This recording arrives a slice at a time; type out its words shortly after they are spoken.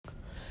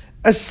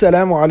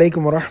Assalamu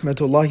alaikum wa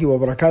rahmatullahi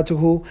wa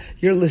barakatuhu.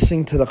 You're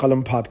listening to the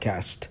Qalam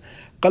podcast.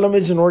 Qalam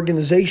is an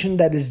organization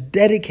that is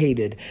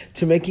dedicated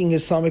to making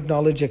Islamic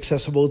knowledge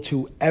accessible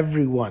to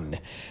everyone.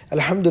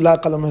 Alhamdulillah,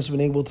 Qalam has been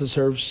able to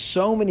serve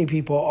so many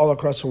people all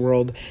across the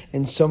world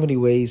in so many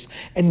ways.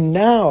 And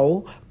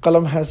now,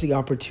 Qalam has the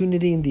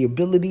opportunity and the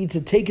ability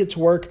to take its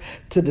work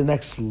to the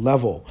next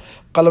level.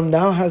 Qalam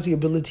now has the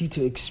ability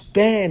to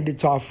expand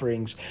its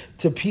offerings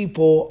to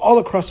people all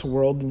across the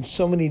world in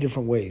so many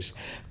different ways.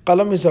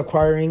 Qalam is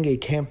acquiring a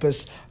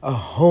campus, a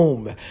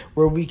home,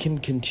 where we can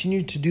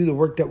continue to do the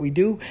work that we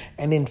do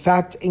and in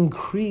fact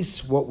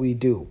increase what we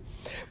do.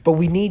 But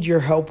we need your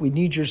help, we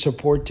need your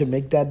support to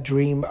make that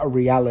dream a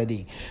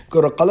reality.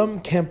 Go to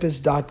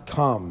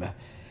qalamcampus.com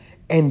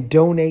and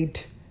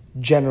donate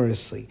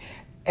generously.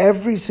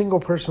 Every single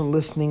person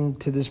listening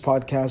to this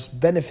podcast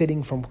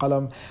benefiting from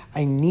Qalam,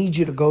 I need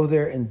you to go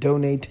there and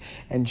donate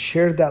and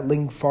share that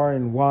link far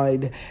and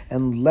wide,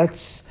 and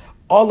let's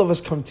all of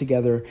us come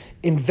together,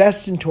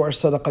 invest into our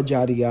sadaqah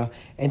jariyah,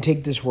 and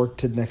take this work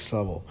to the next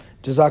level.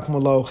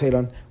 Jazakumullahu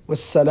khairan.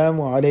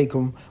 Wassalamu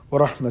alaikum wa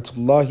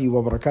rahmatullahi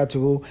wa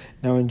barakatuhu.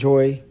 Now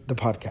enjoy the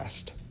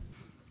podcast.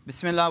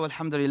 Bismillah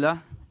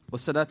walhamdulillah.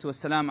 Wassalatu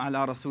wassalam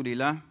ala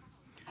rasulillah.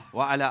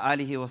 Wa ala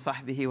alihi wa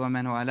sahbihi wa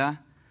man wala.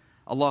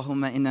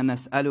 Allahumma inna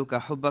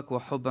nas'aluka hubbak wa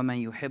hubba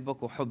man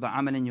yuhibbuk wa hubba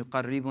amalin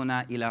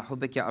yuqarribuna ila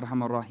hubbik ya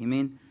arhamar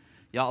rahimin.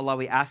 Ya Allah,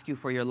 we ask you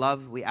for your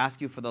love. We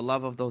ask you for the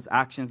love of those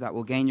actions that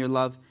will gain your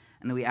love.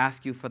 And we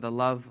ask you for the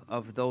love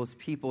of those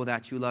people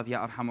that you love,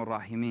 Ya Arhamar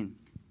Rahimin.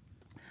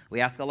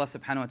 We ask Allah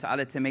subhanahu wa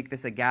ta'ala to make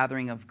this a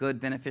gathering of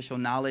good, beneficial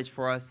knowledge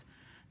for us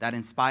that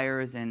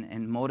inspires and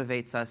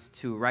motivates us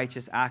to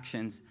righteous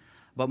actions.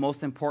 But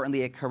most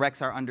importantly, it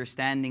corrects our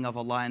understanding of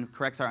Allah and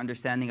corrects our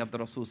understanding of the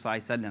Rasul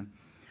sallallahu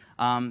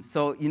alaihi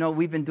wasallam.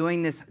 We've been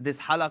doing this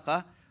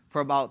halaqah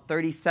for about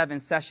 37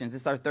 sessions.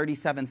 This is our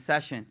 37th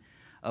session.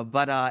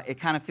 But it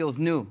kind of feels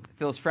new, it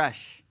feels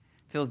fresh,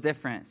 it feels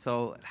different.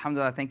 So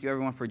alhamdulillah, thank you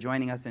everyone for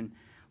joining us, and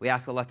we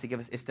ask Allah to give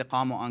us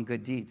istiqamah on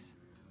good deeds.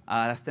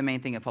 That's the main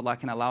thing. If Allah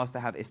can allow us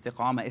to have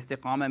istiqamah.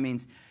 Istiqamah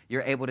means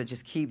you're able to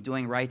just keep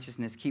doing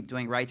righteousness.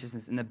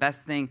 And the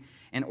best thing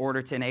in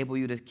order to enable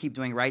you to keep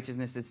doing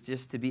righteousness is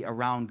just to be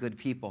around good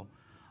people.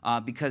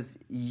 Because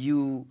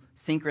you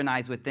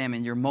synchronize with them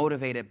and you're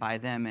motivated by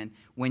them, and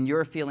when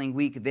you're feeling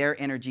weak,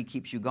 their energy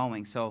keeps you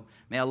going. So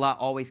may Allah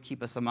always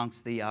keep us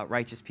amongst the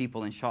righteous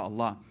people,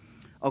 inshallah.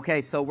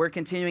 Okay, so we're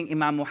continuing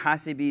Imam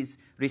Muhasibi's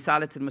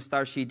Risalat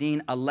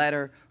al-Mustarshideen, a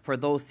letter for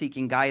those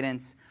seeking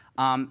guidance.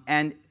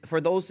 And for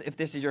those, if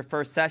this is your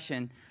first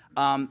session,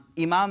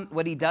 Imam,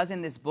 what he does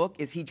in this book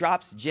is he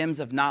drops gems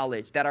of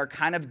knowledge that are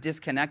kind of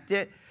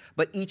disconnected,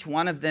 but each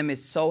one of them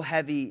is so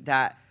heavy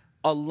that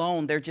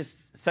alone, they're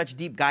just such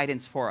deep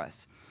guidance for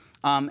us.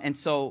 And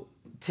so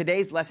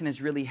today's lesson is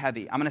really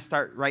heavy. I'm going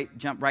to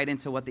jump right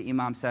into what the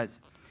Imam says.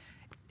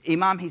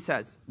 Imam, he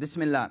says,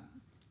 Bismillah,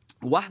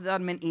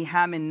 وَاحْذَرْ مِنْ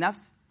إِيهَامِ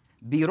النَّفْسِ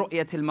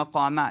بِرُؤْيَةِ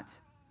الْمَقَامَاتِ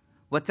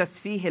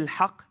وَتَسْفِيهِ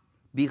الْحَقِّ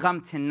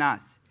بِغَمْتِ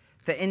النَّاسِ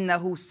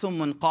فَإِنَّهُ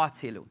سُمٌّ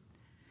قَاتِلٌ.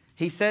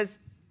 He says,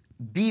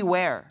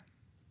 beware.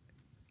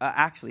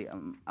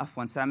 Afwan,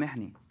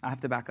 samihni. I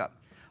have to back up.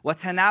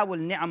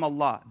 وَتَنَاوُلْ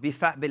نِعْمَ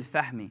اللَّهِ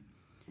بِالْفَهْمِ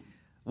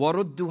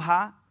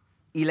وَرُدُّهَا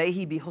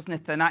إِلَيْهِ بِحُسْنِ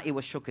الثَّنَاءِ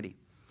وَالشُّكْرِ.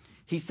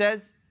 He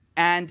says,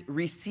 and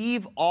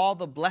receive all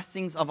the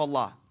blessings of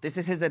Allah. This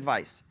is his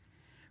advice.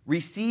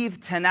 Receive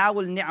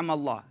tanawul ni'am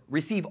Allah.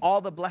 Receive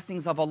all the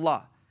blessings of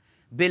Allah.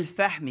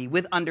 Bil-fahmi,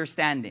 with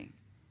understanding.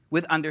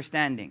 With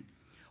understanding.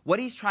 What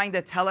he's trying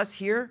to tell us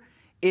here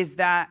is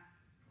that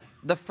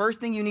the first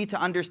thing you need to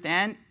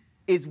understand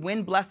is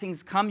when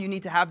blessings come, you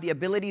need to have the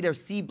ability to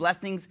see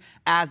blessings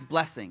as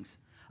blessings.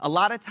 A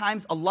lot of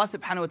times Allah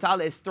subhanahu wa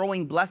ta'ala is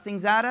throwing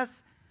blessings at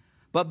us,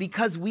 but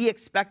because we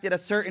expect it a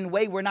certain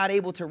way, we're not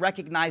able to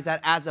recognize that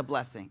as a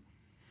blessing.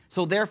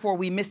 So therefore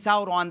we miss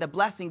out on the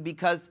blessing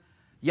because,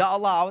 Ya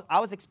Allah, I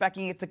was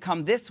expecting it to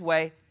come this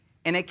way,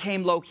 and it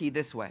came low-key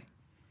this way.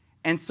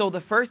 And so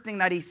the first thing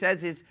that he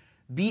says is,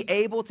 be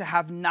able to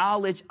have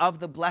knowledge of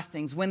the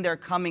blessings when they're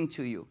coming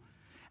to you.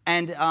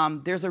 And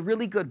there's a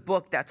really good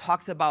book that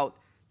talks about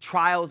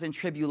trials and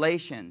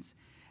tribulations.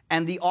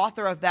 And the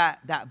author of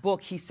that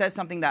book, he says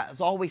something that has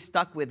always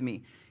stuck with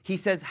me. He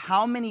says,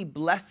 how many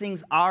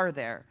blessings are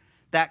there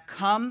that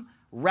come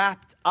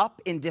wrapped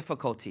up in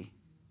difficulty?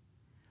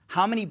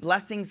 How many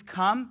blessings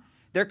come?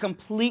 They're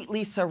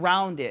completely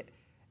surrounded.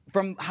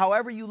 From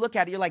however you look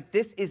at it, you're like,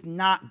 this is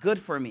not good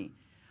for me.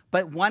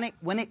 But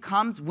when it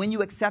comes, when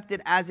you accept it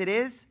as it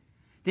is,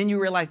 then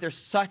you realize there's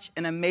such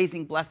an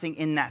amazing blessing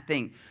in that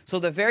thing. So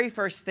the very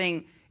first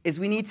thing is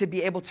we need to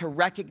be able to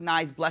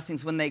recognize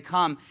blessings when they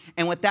come.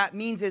 And what that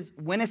means is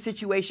when a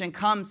situation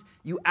comes,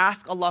 you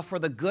ask Allah for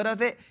the good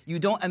of it. You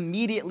don't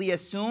immediately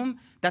assume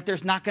that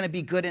there's not going to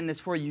be good in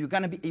this for you.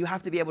 You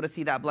have to be able to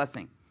see that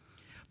blessing.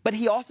 But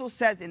he also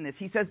says in this,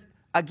 he says,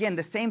 again,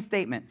 the same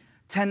statement,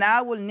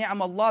 Tanawul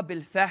ni'am Allah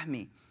bil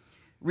fahmi.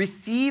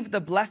 Receive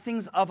the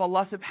blessings of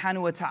Allah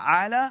subhanahu wa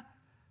ta'ala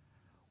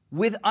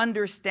with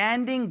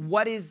understanding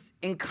what is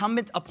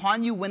incumbent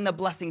upon you when the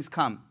blessings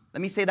come.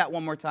 Let me say that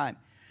one more time.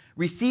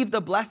 Receive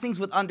the blessings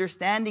with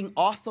understanding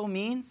also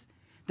means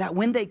that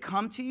when they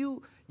come to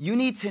you, you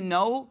need to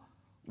know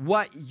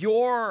what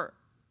your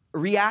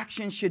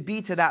reaction should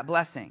be to that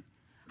blessing.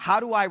 How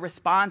do I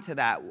respond to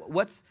that?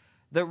 What's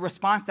the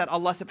response that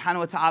Allah subhanahu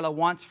wa ta'ala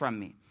wants from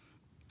me?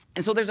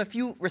 And so there's a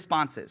few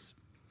responses.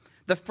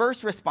 The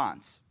first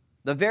response,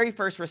 the very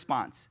first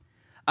response,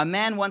 a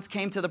man once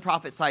came to the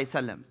Prophet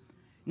ﷺ.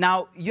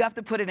 Now, you have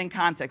to put it in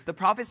context. The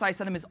Prophet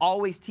ﷺ is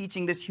always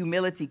teaching this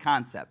humility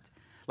concept.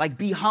 Like,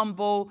 be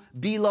humble,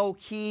 be low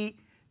key,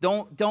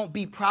 don't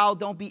be proud,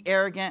 don't be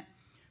arrogant.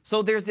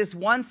 So there's this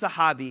one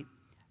Sahabi,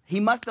 he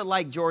must have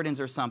liked Jordans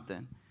or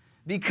something,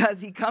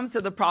 because he comes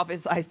to the Prophet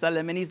ﷺ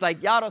and he's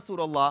like, Ya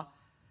Rasulullah,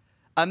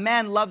 a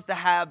man loves to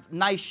have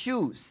nice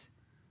shoes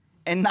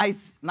and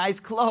nice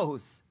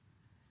clothes.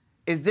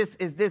 Is this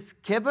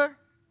kibr?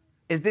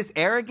 Is this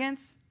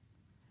arrogance?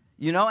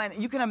 You know, and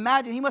you can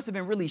imagine he must have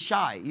been really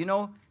shy, you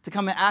know, to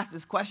come and ask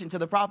this question to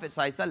the Prophet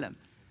ﷺ.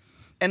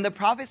 And the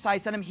Prophet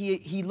ﷺ,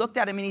 he looked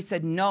at him and he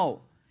said,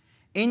 no.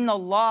 Is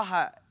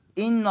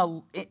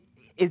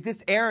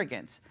this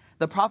arrogance?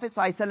 The Prophet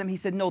ﷺ, he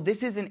said, no,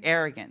 this isn't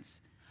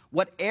arrogance.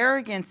 What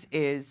arrogance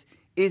is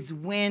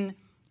when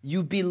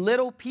you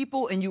belittle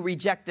people and you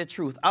reject the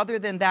truth. Other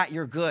than that,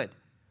 you're good.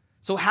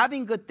 So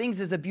having good things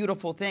is a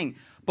beautiful thing.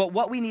 But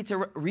what we need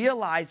to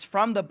realize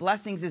from the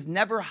blessings is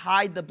never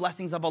hide the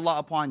blessings of Allah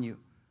upon you.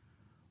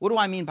 What do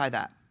I mean by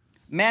that?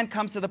 Man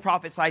comes to the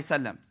Prophet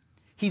ﷺ.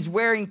 He's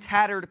wearing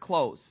tattered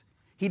clothes.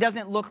 He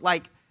doesn't look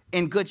like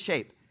in good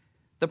shape.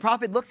 The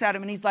Prophet looks at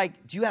him and he's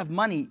like, do you have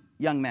money,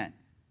 young man?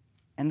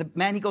 And the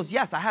man, he goes,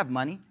 yes, I have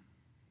money.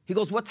 He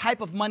goes, what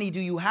type of money do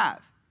you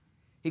have?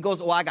 He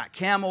goes, oh, I got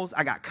camels,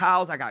 I got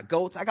cows, I got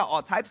goats, I got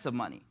all types of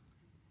money.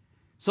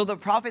 So the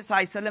Prophet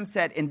ﷺ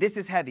said, and this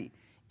is heavy,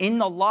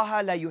 Inna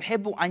Allah la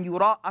yuhibbu an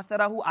yura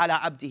atharahu ala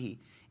abdihi.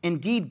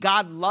 Indeed,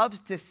 God loves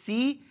to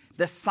see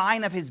the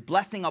sign of His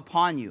blessing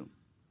upon you.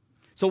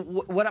 So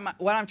what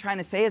I'm trying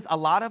to say is, a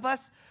lot of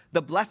us,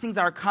 the blessings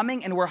are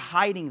coming and we're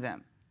hiding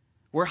them.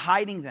 We're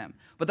hiding them.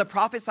 But the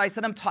Prophet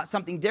ﷺ taught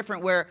something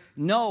different where,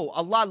 no,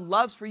 Allah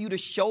loves for you to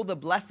show the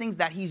blessings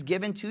that He's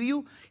given to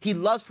you. He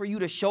loves for you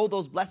to show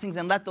those blessings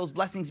and let those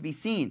blessings be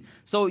seen.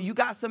 So you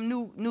got some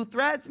new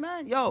threads,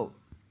 man? Yo,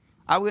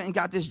 I went and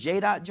got this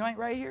J-Dot joint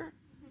right here.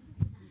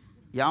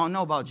 Y'all don't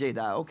know about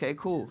J-Dot. Okay,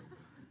 cool.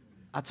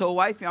 I told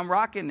wifey I'm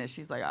rocking this.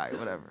 She's like, all right,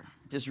 whatever.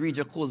 Just read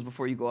your qul's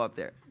before you go up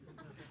there.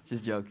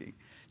 Just joking.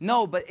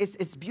 No, but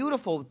it's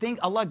beautiful.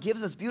 Allah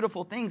gives us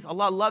beautiful things.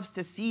 Allah loves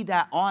to see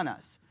that on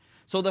us.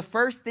 So the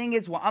first thing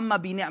is, وَأَمَّا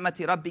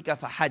بِنِعْمَةِ رَبِّكَ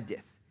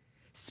فَحَدِّثْ.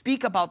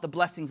 Speak about the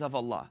blessings of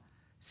Allah.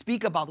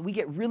 Speak about, we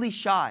get really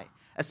shy,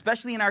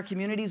 especially in our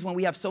communities when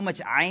we have so much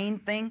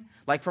ayn thing,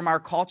 like from our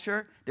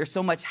culture, there's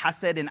so much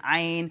hasad and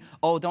ayn,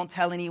 oh, don't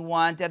tell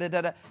anyone,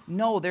 da-da-da-da.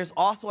 No, there's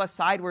also a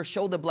side where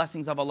show the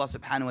blessings of Allah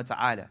subhanahu wa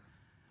ta'ala.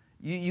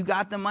 You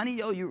got the money,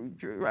 yo, you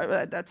right,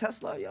 that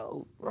Tesla,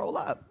 yo, roll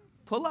up,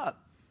 pull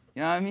up.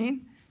 You know what I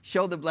mean?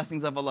 Show the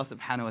blessings of Allah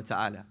subhanahu wa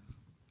ta'ala.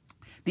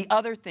 The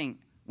other thing,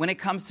 when it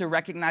comes to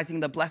recognizing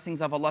the blessings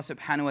of Allah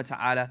subhanahu wa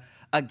ta'ala,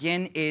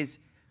 again, is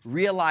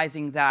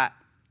realizing that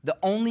the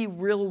only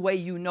real way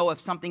you know if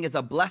something is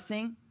a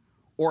blessing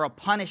or a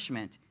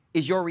punishment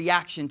is your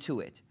reaction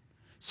to it.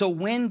 So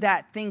when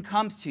that thing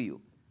comes to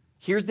you,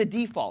 here's the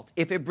default.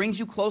 If it brings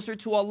you closer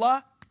to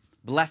Allah,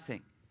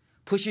 blessing.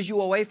 Pushes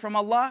you away from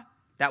Allah,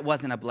 that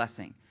wasn't a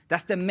blessing.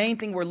 That's the main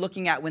thing we're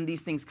looking at when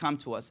these things come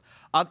to us.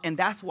 And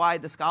that's why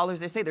the scholars,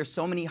 they say there's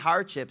so many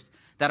hardships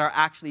that are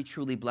actually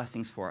truly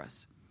blessings for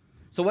us.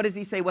 So what does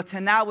he say?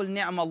 وَتَنَاوَلْ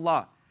نِعْمَ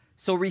اللَّهِ.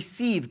 So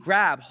receive,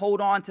 grab,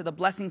 hold on to the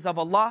blessings of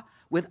Allah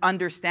with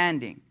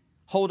understanding.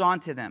 Hold on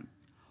to them.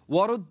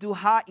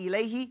 وَرُدُّهَا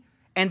إِلَيْهِ.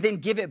 And then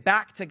give it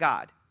back to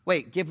God.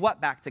 Wait, give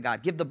what back to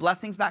God? Give the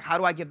blessings back? How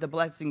do I give the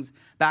blessings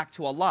back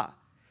to Allah?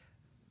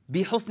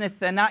 بِحُسْنِ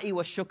الثَّنَاءِ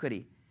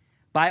وَالشُّكْرِ.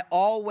 By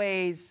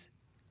always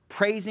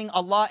praising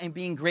Allah and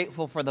being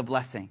grateful for the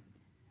blessing.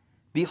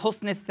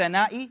 بِحُسْنِ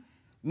الثَّنَاءِ.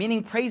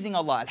 Meaning praising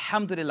Allah.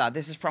 Alhamdulillah,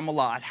 this is from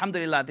Allah.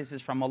 Alhamdulillah, this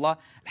is from Allah.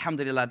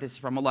 Alhamdulillah, this is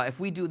from Allah. If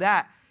we do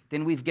that,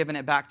 then we've given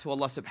it back to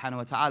Allah subhanahu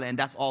wa ta'ala, and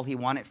that's all He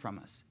wanted from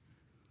us.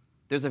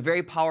 There's a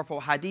very powerful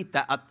hadith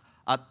that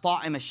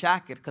at-ta'im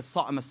ash-shakir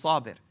kas-sa'im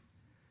as-sabir.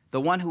 The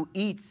one who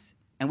eats,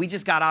 and we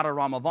just got out of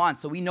Ramadan,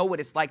 so we know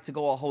what it's like to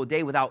go a whole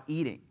day without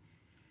eating.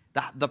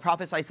 The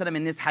Prophet ﷺ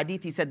in this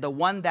hadith, he said, the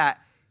one that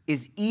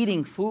is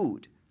eating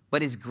food,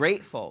 but is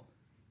grateful,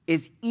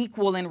 is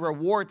equal in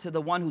reward to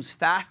the one who's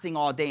fasting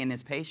all day and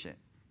is patient.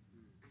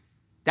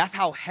 That's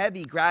how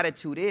heavy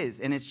gratitude is.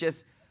 And it's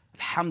just,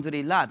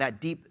 alhamdulillah,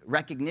 that deep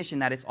recognition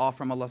that it's all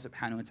from Allah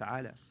subhanahu wa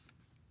ta'ala.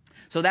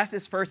 So that's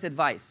his first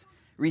advice.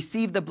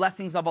 Receive the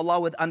blessings of Allah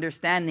with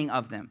understanding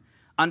of them.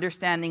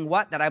 Understanding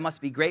what? That I must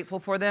be grateful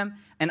for them.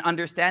 And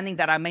understanding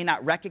that I may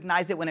not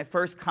recognize it when it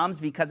first comes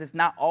because it's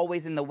not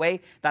always in the way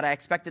that I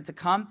expect it to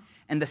come.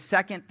 And the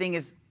second thing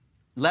is,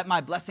 let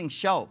my blessing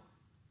show.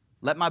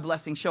 Let my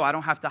blessing show. I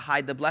don't have to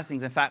hide the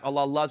blessings. In fact,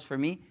 Allah loves for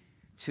me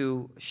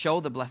to show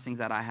the blessings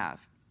that I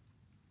have.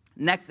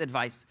 Next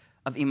advice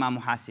of Imam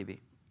Muhasibi.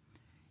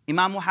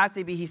 Imam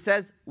Muhasibi, he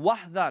says,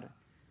 وَاحْذَرْ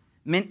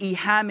مِنْ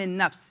إِيهَامِ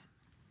النَّفْسِ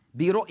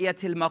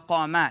بِرُؤْيَةِ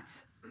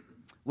الْمَقَامَاتِ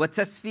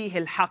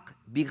وَتَسْفِيهِ الْحَقِّ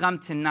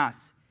بِغَمْتِ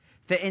النَّاسِ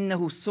فَإِنَّهُ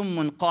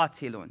سُمٌّ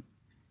قَاتِلٌ.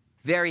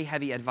 Very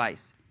heavy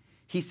advice.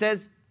 He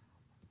says,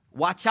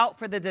 watch out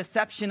for the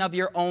deception of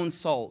your own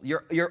soul,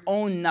 your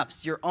own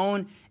nafs, your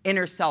own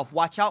inner self.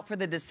 Watch out for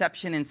the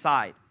deception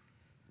inside.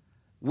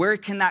 Where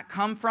can that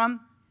come from?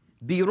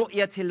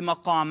 بِرُؤْيَةِ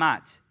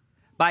الْمَقَامَاتِ.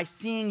 By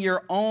seeing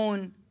your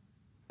own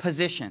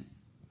position.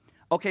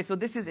 Okay, so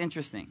this is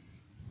interesting.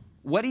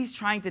 What he's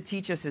trying to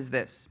teach us is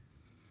this.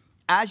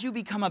 As you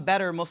become a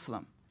better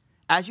Muslim,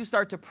 as you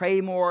start to pray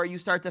more, you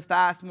start to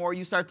fast more,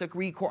 you start to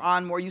read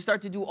Quran more, you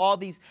start to do all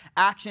these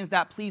actions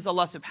that please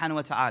Allah subhanahu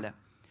wa ta'ala,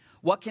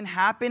 what can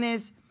happen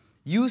is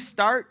you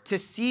start to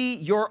see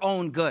your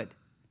own good.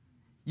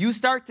 You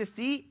start to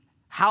see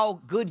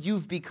how good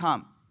you've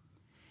become.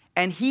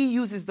 And he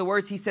uses the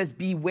words, he says,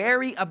 be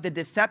wary of the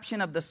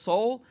deception of the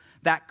soul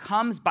that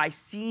comes by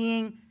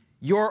seeing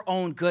your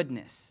own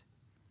goodness.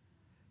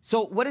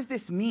 So what does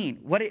this mean?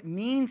 What it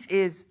means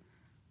is,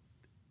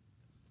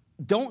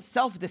 don't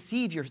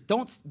self-deceive,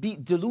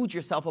 delude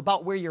yourself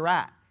about where you're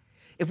at.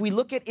 If we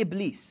look at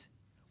Iblis,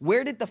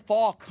 where did the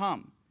fall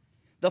come?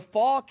 The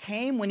fall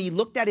came when he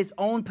looked at his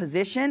own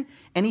position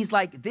and he's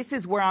like, this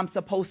is where I'm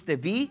supposed to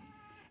be.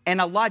 And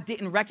Allah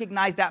didn't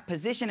recognize that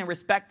position and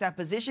respect that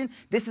position.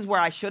 This is where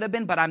I should have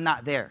been, but I'm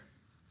not there.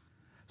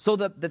 So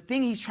the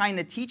thing he's trying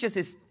to teach us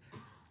is,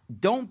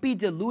 don't be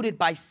deluded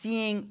by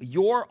seeing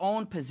your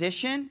own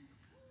position.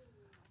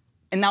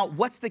 And now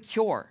what's the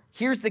cure?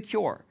 Here's the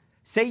cure.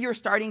 Say you're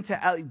starting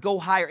to go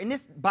higher. And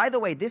this, by the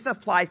way, this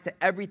applies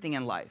to everything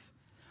in life.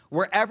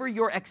 Wherever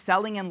you're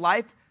excelling in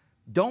life,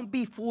 don't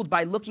be fooled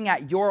by looking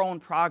at your own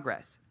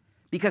progress,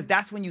 because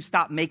that's when you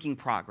stop making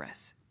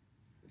progress.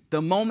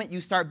 The moment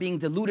you start being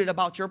deluded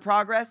about your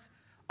progress,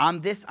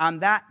 I'm this, I'm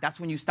that, that's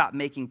when you stop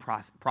making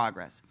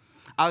progress.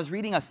 I was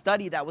reading a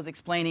study that was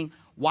explaining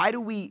why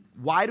do we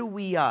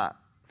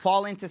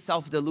fall into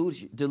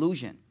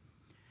self-delusion.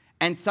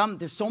 And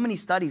there's so many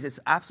studies, it's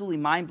absolutely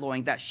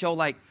mind-blowing, that show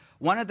like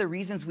one of the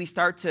reasons we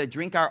start to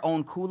drink our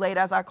own Kool-Aid,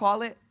 as I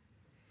call it,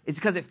 is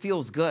because it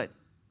feels good.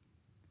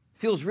 It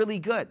feels really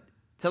good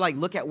to like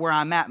look at where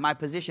I'm at, my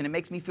position. It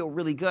makes me feel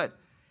really good.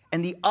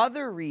 And the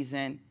other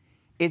reason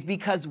is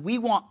because we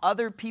want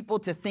other people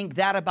to think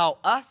that about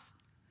us,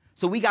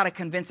 so we got to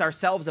convince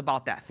ourselves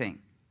about that thing.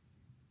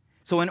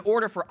 So in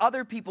order for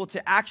other people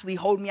to actually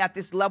hold me at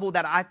this level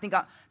that I think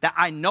that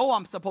I know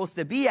I'm supposed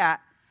to be at,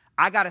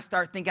 I got to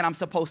start thinking I'm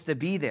supposed to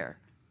be there.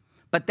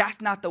 But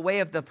that's not the way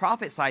of the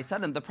Prophet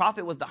ﷺ. The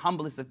Prophet was the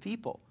humblest of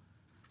people.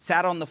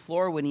 Sat on the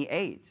floor when he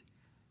ate.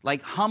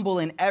 Like humble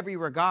in every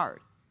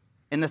regard.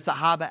 And the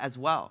Sahaba as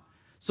well.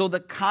 So the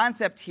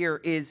concept here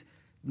is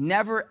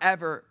never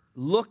ever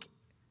look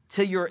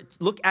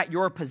at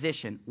your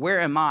position.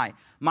 Where am I?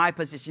 My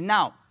position.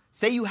 Now,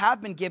 say you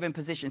have been given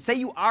position. Say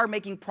you are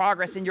making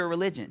progress in your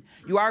religion.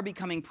 You are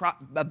becoming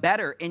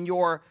better in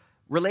your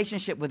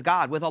relationship with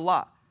God, with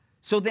Allah.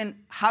 So then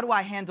how do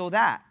I handle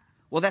that?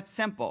 Well, that's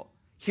simple.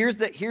 Here's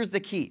the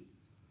key.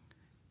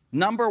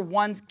 Number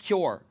one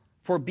cure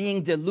for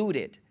being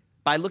deluded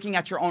by looking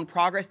at your own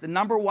progress, the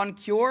number one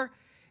cure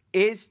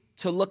is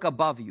to look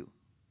above you.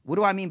 What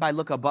do I mean by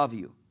look above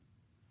you?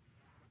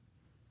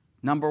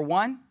 Number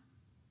one,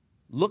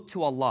 look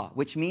to Allah,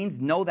 which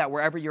means know that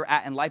wherever you're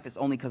at in life, it's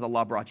only because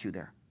Allah brought you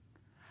there.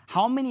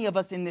 How many of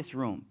us in this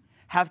room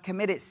have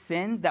committed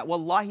sins that,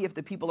 wallahi, if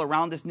the people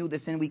around us knew the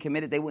sin we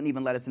committed, they wouldn't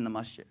even let us in the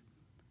masjid?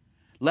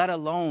 Let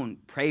alone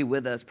pray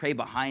with us, pray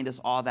behind us,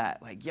 all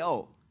that. Like,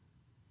 yo,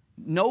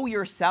 know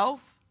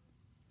yourself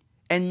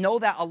and know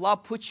that Allah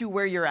put you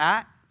where you're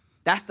at.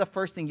 That's the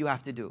first thing you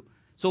have to do.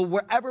 So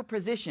wherever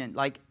position,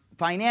 like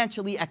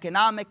financially,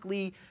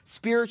 economically,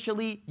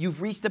 spiritually,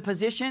 you've reached a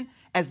position,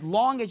 as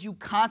long as you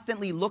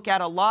constantly look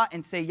at Allah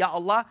and say, Ya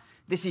Allah,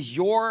 this is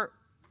your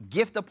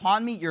gift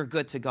upon me, you're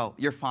good to go.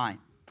 You're fine.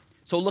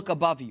 So look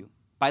above you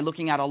by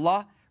looking at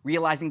Allah,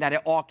 realizing that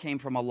it all came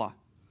from Allah.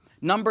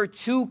 Number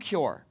two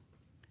cure,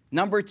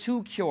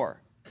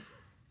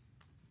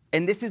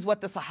 and this is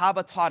what the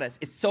Sahaba taught us.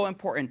 It's so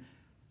important.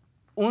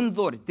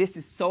 Unzur, this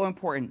is so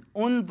important.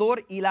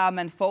 Unzur ila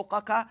man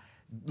fawqaka.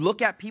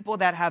 Look at people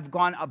that have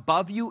gone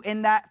above you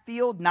in that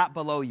field, not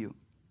below you.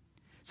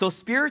 So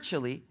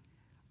spiritually,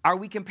 are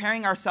we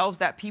comparing ourselves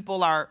that people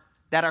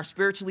that are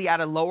spiritually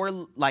at a lower,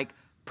 like,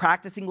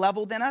 practicing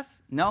level than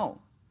us?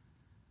 No.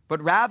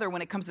 But rather,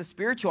 when it comes to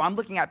spiritual, I'm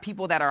looking at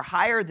people that are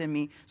higher than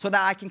me so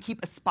that I can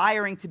keep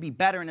aspiring to be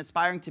better and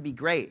aspiring to be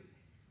great.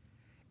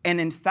 And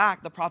in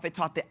fact, the Prophet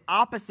taught the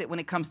opposite when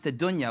it comes to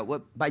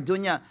dunya. By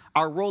dunya,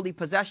 our worldly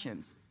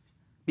possessions.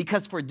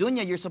 Because for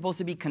dunya, you're supposed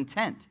to be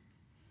content.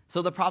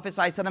 So the Prophet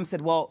ﷺ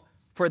said, well,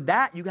 for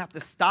that, you have to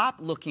stop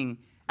looking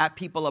at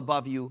people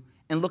above you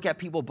and look at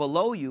people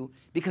below you,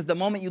 because the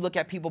moment you look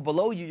at people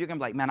below you, you're going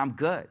to be like, man, I'm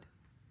good.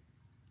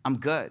 I'm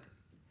good.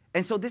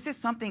 And so this is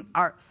something,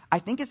 I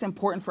think it's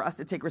important for us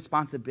to take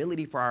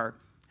responsibility for our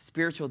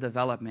spiritual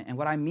development. And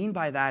what I mean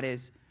by that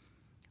is,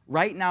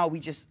 right now we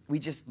just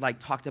like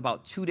talked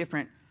about two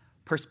different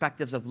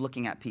perspectives of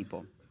looking at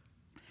people.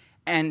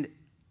 And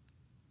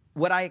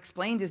what I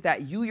explained is that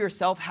you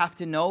yourself have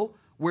to know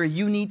where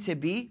you need to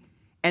be.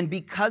 And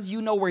because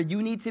you know where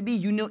you need to be,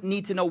 you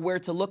need to know where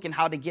to look and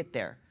how to get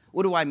there.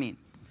 What do I mean?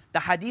 The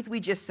hadith we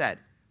just said,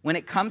 when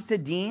it comes to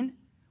deen,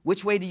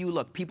 which way do you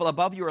look? People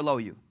above you or below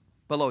you?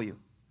 Below you.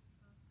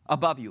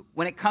 Above you.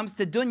 When it comes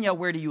to dunya,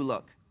 where do you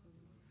look?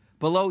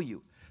 Below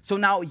you. So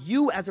now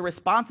you, as a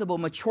responsible,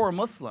 mature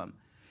Muslim,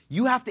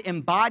 you have to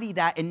embody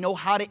that and know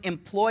how to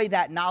employ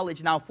that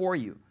knowledge now for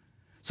you.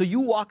 So you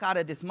walk out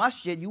of this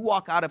masjid, you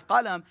walk out of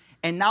Qalam,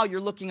 and now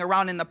you're looking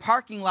around in the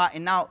parking lot,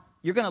 and now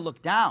you're going to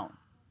look down.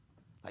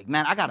 Like,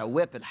 man, I got a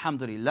whip,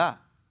 alhamdulillah.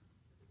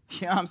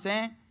 You know what I'm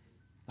saying?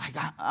 Like,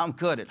 I'm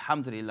good,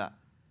 alhamdulillah.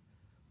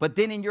 But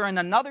then you're in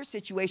another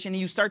situation,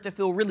 and you start to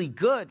feel really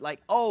good. Like,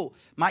 oh,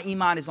 my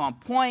iman is on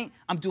point.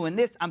 I'm doing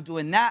this, I'm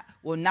doing that.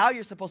 Well, now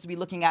you're supposed to be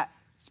looking at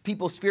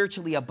people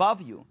spiritually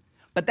above you.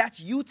 But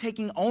that's you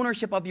taking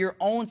ownership of your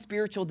own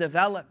spiritual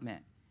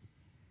development.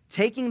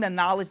 Taking the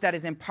knowledge that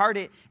is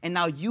imparted, and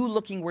now you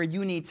looking where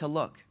you need to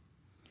look.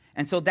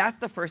 And so that's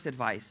the first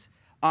advice.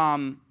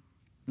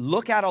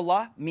 Look at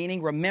Allah,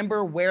 meaning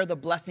remember where the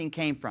blessing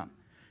came from.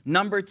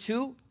 Number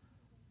 2,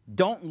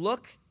 don't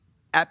look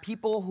at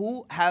people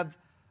who have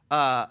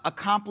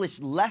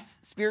accomplished less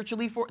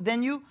spiritually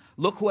than you.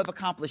 Look who have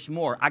accomplished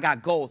more. I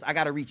got goals. I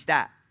got to reach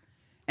that.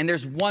 And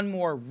there's one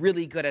more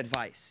really good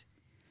advice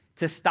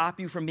to stop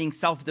you from being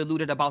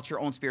self-deluded about your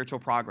own spiritual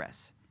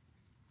progress.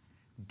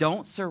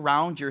 Don't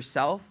surround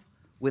yourself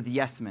with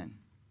yes men.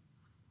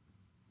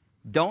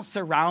 Don't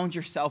surround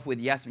yourself with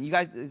yes men. You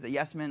guys, is the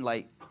yes men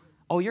like,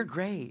 oh, you're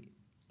great.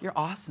 You're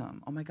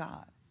awesome. Oh my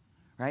God.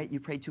 Right? You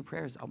prayed 2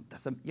 prayers.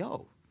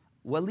 Oh,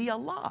 Wali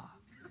Allah.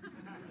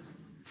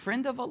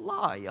 Friend of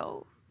Allah,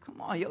 yo. Come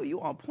on, yo,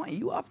 you on point.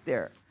 You up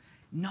there.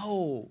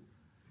 No.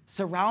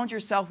 Surround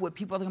yourself with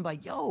people that are going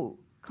to be like, yo,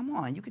 come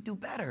on, you could do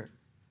better.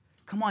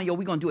 Come on, yo,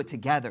 we're going to do it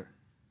together.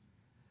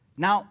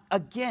 Now,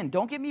 again,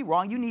 don't get me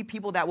wrong. You need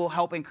people that will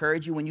help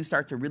encourage you when you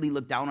start to really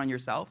look down on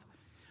yourself.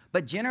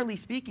 But generally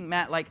speaking,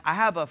 man, like I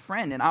have a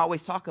friend and I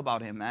always talk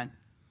about him, man.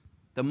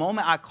 The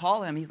moment I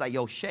call him, he's like,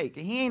 yo, Sheikh.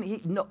 And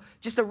he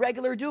just a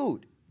regular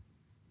dude.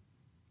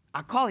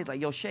 I call, he's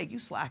like, yo, Sheikh, you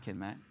slacking,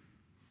 man.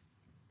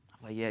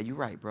 I'm like, yeah, you're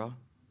right, bro.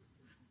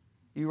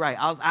 You're right.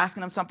 I was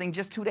asking him something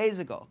just 2 days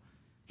ago.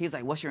 He's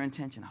like, what's your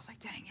intention? I was like,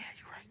 dang, yeah,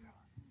 you're right, bro.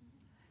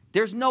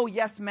 There's no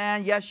yes,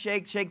 man, yes,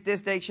 Sheikh, shake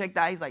this day, shake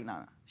that. He's like,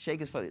 no.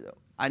 Sheikh is funny, though.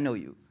 I know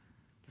you.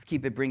 Let's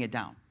keep it, bring it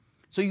down.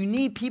 So you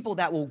need people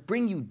that will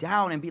bring you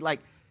down and be like,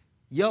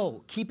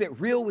 yo, keep it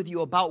real with you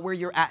about where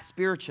you're at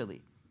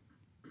spiritually.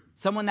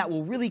 Someone that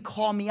will really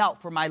call me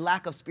out for my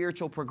lack of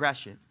spiritual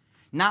progression.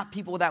 Not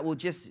people that will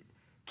just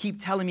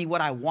keep telling me what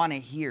I want to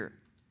hear.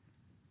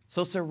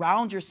 So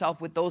surround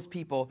yourself with those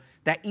people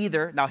that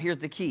either, now here's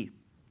the key.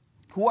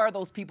 Who are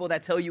those people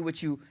that tell you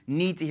what you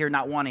need to hear,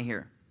 not want to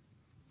hear?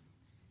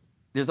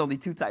 There's only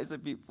 2 types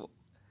of people.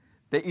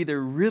 They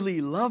either really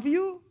love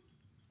you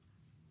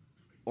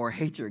or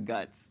hate your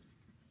guts.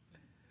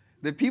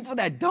 The people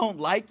that don't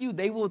like you,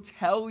 they will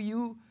tell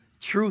you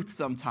truth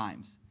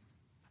sometimes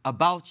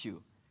about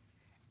you.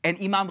 And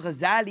Imam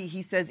Ghazali,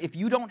 he says, if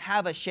you don't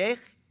have a sheikh,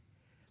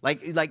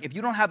 like if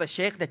you don't have a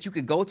sheikh that you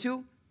could go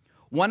to,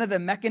 one of the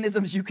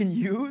mechanisms you can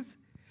use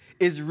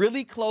is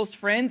really close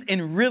friends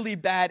and really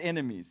bad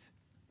enemies.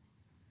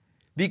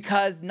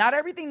 Because not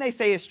everything they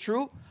say is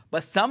true,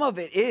 but some of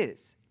it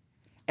is.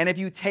 And if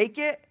you take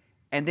it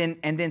and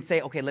then say,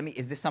 okay,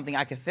 is this something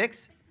I can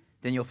fix?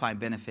 Then you'll find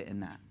benefit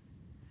in that.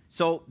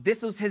 So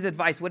this was his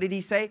advice. What did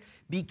he say?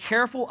 Be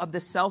careful of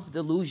the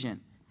self-delusion.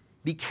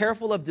 Be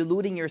careful of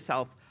deluding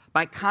yourself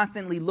by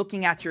constantly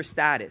looking at your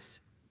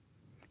status.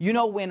 You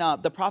know, when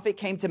the Prophet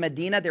came to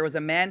Medina, there was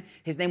a man,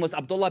 his name was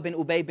Abdullah bin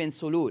Ubay bin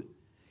Sulul.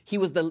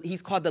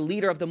 He's called the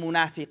leader of the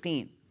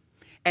Munafiqeen.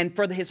 And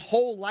for his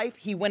whole life,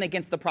 he went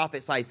against the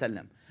Prophet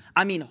ﷺ.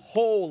 I mean,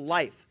 whole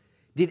life.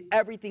 Did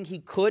everything he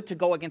could to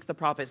go against the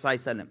Prophet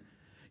ﷺ.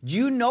 Do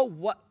you know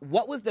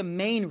what was the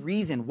main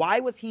reason?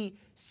 Why was he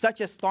such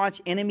a staunch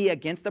enemy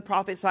against the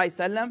Prophet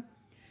ﷺ?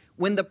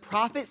 When the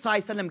Prophet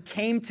ﷺ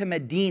came to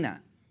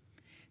Medina,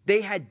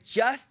 they had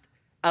just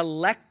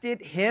elected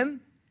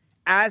him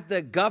as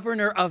the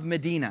governor of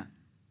Medina.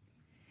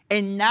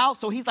 And now,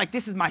 so he's like,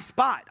 this is my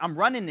spot. I'm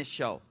running this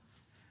show.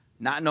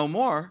 Not no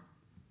more.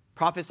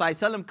 Prophet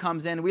ﷺ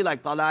comes in, we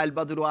like, Tala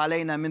al-Badru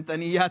alayna min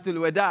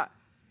thaniyatul wada'.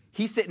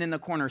 He's sitting in the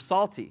corner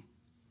salty.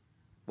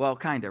 Well,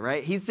 kind of,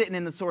 right? He's sitting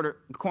in the sort of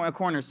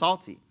corner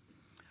salty.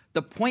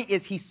 The point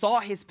is he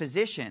saw his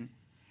position,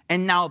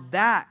 and now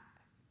that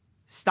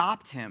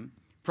stopped him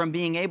from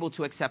being able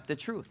to accept the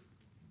truth.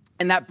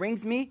 And that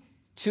brings me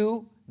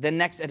to the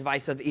next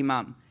advice of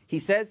Imam. He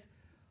says,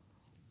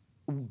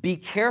 be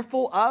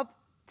careful of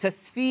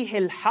tasfih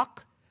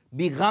al-haq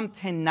bi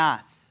ghamt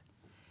nas.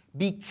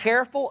 Be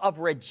careful of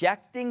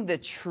rejecting the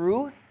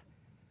truth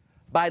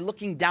by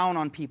looking down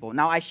on people.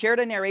 Now, I shared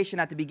a narration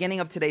at the beginning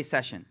of today's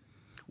session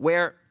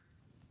where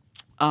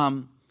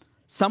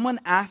someone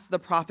asked the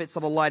Prophet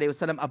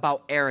ﷺ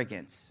about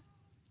arrogance.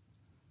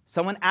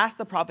 Someone asked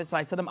the Prophet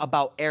ﷺ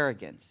about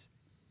arrogance.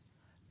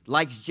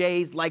 Likes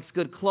J's, likes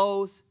good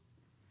clothes.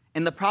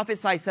 And the Prophet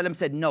ﷺ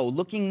said, no,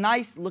 looking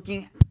nice,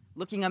 looking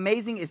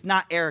amazing is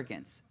not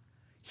arrogance.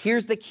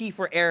 Here's the key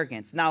for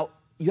arrogance. Now,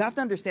 you have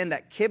to understand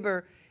that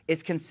kibr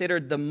is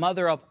considered the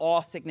mother of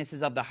all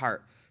sicknesses of the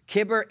heart.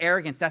 Kibr,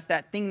 arrogance, that's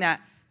that thing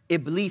that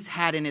Iblis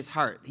had in his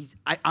heart.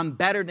 I'm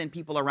better than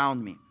people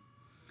around me.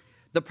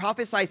 The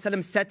Prophet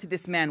ﷺ said to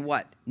this man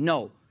what?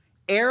 No.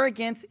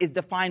 Arrogance is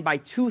defined by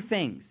two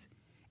things.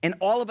 And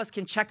all of us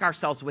can check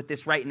ourselves with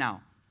this right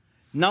now.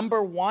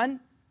 Number one,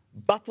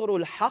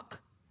 batrul haq,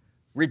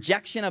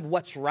 rejection of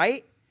what's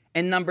right.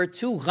 And number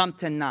two,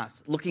 ghamtan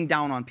nas, looking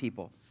down on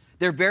people.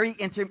 They're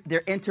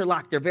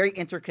interlocked. They're very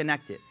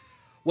interconnected.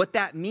 What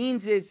that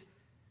means is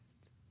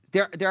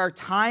there are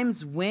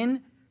times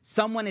when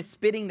someone is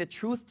spitting the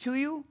truth to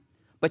you,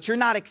 but you're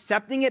not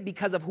accepting it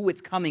because of who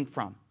it's coming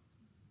from.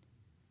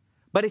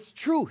 But it's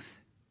truth.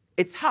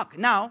 It's haq.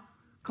 Now,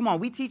 come on,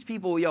 we teach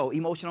people,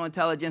 emotional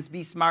intelligence,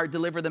 be smart,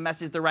 deliver the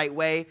message the right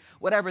way,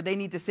 whatever. They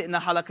need to sit in the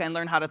halaqah and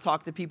learn how to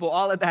talk to people.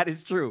 All of that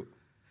is true.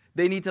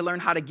 They need to learn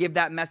how to give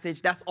that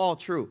message. That's all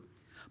true.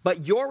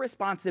 But your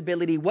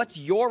responsibility, what's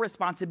your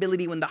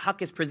responsibility when the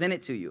haqq is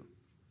presented to you?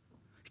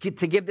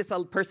 To give this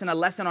person a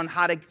lesson on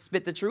how to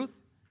spit the truth?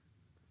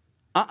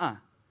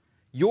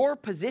 Your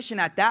position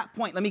at that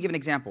point, let me give an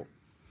example.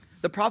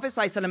 The Prophet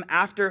ﷺ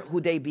after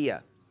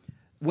Hudaybiyah,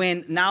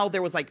 when now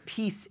there was like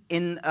peace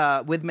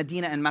with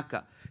Medina and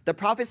Mecca, the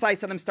Prophet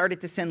ﷺ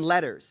started to send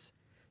letters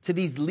to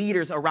these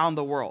leaders around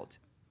the world.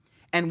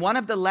 And one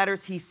of the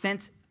letters he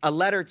sent a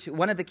letter to,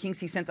 one of the kings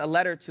he sent a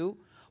letter to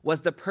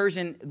was the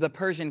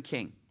Persian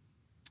king.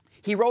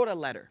 He wrote a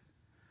letter,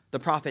 the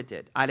Prophet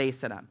did, alayhi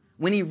salam.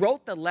 When he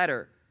wrote the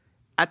letter,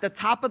 at the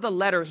top of the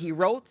letter he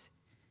wrote,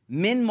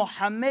 Min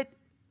Muhammad,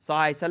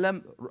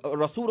 sallallahu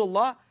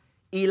Rasulullah,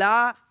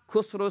 ila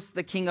Khusrus,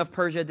 the king of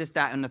Persia, this,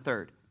 that, and the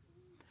third.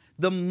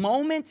 The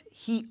moment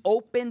he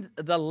opened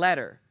the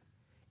letter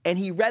and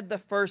he read the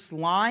first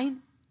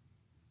line,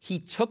 he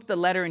took the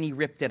letter and he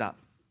ripped it up.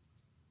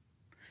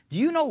 Do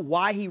you know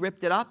why he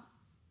ripped it up?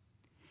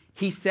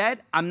 He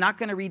said, I'm not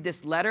going to read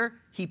this letter.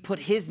 He put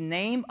his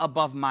name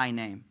above my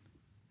name.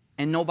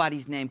 And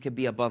nobody's name could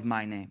be above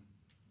my name.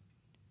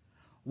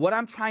 What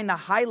I'm trying to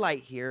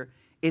highlight here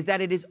is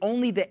that it is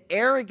only the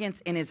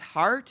arrogance in his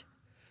heart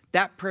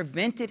that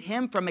prevented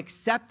him from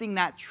accepting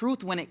that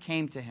truth when it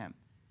came to him.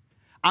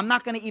 I'm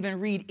not going to even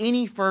read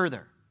any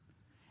further.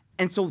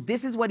 And so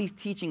this is what he's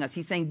teaching us.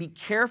 He's saying, be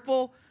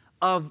careful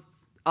of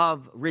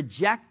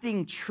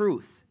rejecting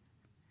truth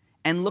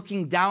and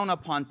looking down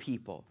upon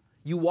people.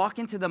 You walk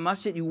into the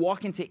masjid, you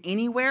walk into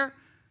anywhere,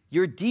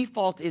 your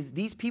default is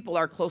these people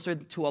are closer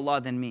to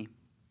Allah than me.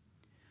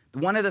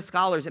 One of the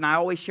scholars, and I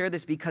always share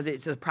this because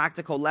it's a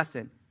practical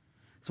lesson.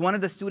 So one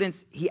of the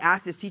students, he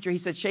asked his teacher, he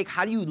said, Sheikh,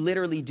 how do you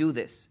literally do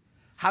this?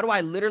 How do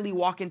I literally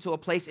walk into a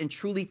place and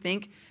truly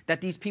think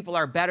that these people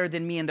are better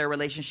than me in their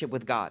relationship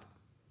with God?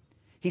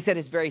 He said,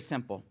 it's very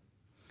simple.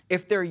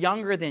 If they're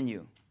younger than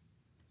you,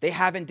 they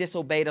haven't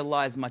disobeyed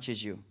Allah as much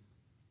as you.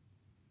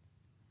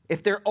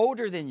 If they're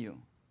older than you,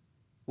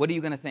 what are you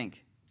going to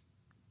think?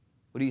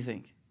 What do you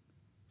think?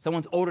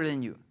 Someone's older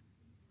than you.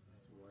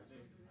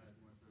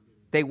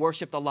 They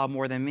worshipped Allah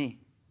more than me.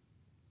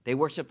 They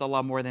worshipped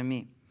Allah more than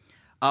me.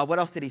 What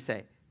else did he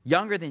say?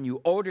 Younger than you,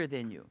 older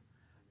than you.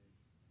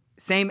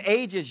 Same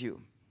age as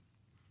you.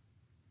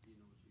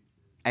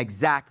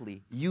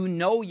 Exactly. You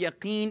know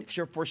yaqeen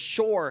for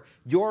sure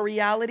your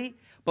reality,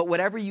 but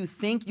whatever you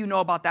think you know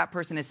about that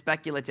person is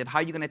speculative. How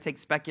are you going to take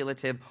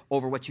speculative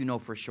over what you know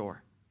for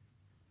sure?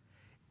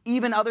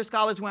 Even other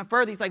scholars went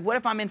further. He's like, what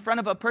if I'm in front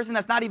of a person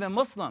that's not even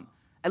Muslim?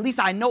 At least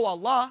I know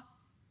Allah.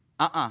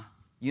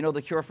 You know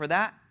the cure for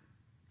that?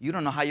 You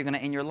don't know how you're going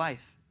to end your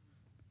life.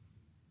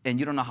 And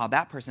you don't know how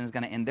that person is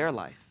going to end their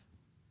life.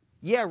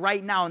 Yeah,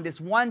 right now, in this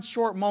one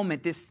short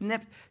moment,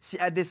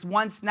 this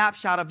one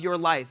snapshot of your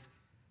life,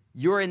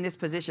 you're in this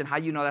position. How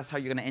do you know that's how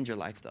you're going to end your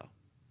life, though?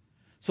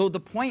 So the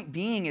point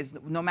being is,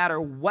 no matter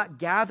what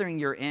gathering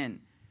you're in,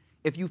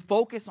 if you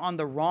focus on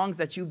the wrongs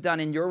that you've done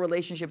in your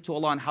relationship to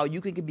Allah and how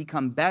you can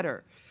become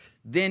better,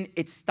 then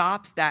it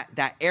stops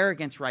that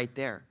arrogance right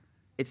there.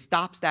 It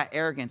stops that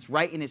arrogance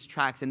right in its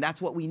tracks. And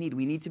that's what we need.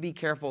 We need to be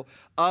careful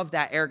of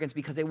that arrogance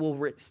because it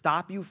will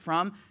stop you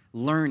from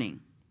learning.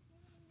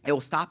 It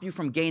will stop you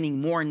from gaining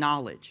more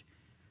knowledge.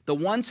 The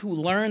ones who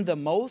learn the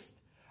most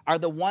are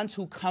the ones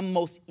who come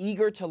most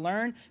eager to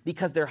learn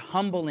because they're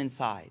humble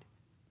inside.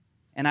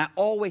 And I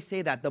always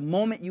say that the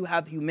moment you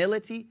have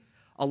humility,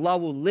 Allah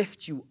will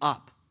lift you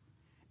up.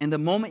 And the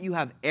moment you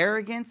have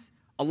arrogance,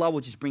 Allah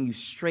will just bring you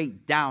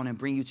straight down and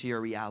bring you to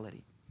your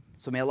reality.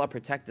 So may Allah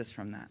protect us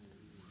from that.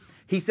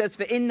 He says,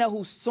 فَإِنَّهُ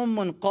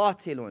سُمٌّ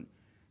قَاتِلٌ.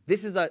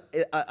 This is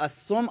a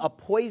sum, a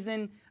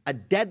poison, a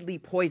deadly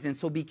poison,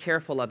 so be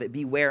careful of it,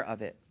 beware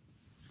of it.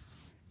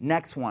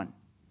 Next one,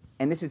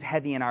 and this is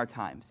heavy in our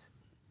times.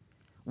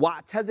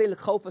 وَاعْتَزِلْ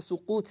خَوْفَ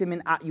سُقُوتِ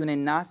مِنْ أَعْيُنِ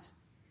النَّاسِ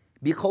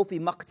بِخَوْفِ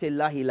مَقْتِ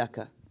اللَّهِ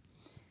لَكَ.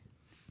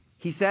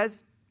 He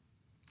says,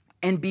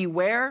 and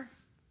beware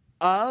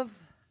of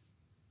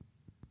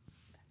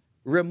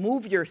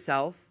remove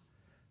yourself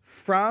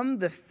from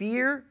the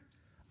fear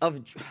of,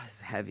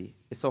 it's heavy,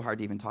 it's so hard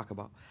to even talk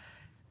about.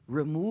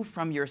 Remove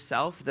from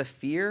yourself the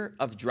fear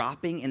of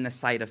dropping in the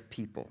sight of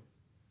people.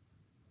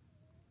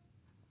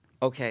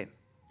 Okay,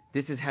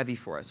 this is heavy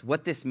for us.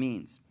 What this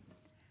means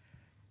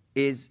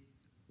is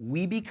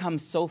we become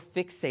so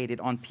fixated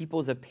on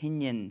people's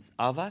opinions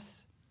of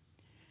us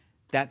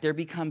that there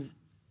becomes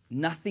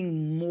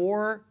nothing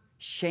more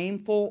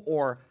shameful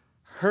or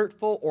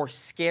hurtful or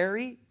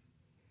scary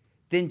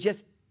than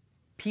just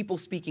people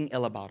speaking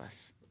ill about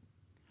us.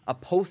 A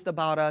post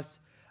about us,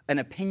 an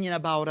opinion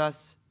about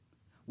us,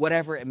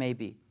 whatever it may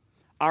be.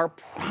 Our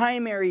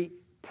primary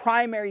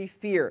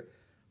fear,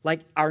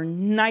 like our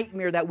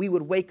nightmare that we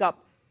would wake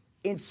up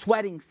in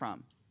sweating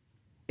from,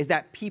 is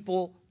that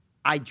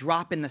I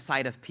drop in the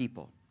sight of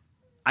people.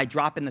 I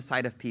drop in the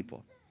sight of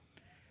people.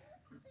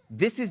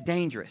 This is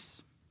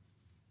dangerous.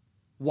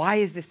 Why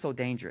is this so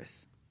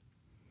dangerous?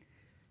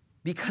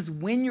 Because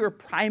when your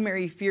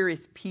primary fear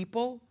is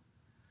people,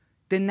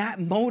 then that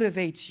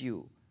motivates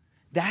you.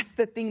 That's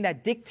the thing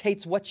that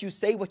dictates what you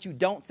say, what you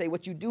don't say,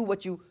 what you do,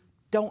 what you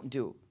don't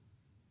do.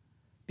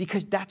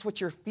 Because that's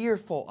what you're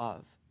fearful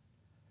of.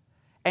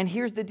 And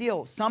here's the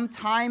deal.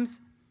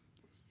 Sometimes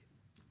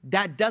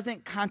that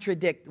doesn't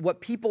contradict. What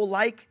people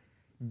like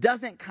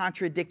doesn't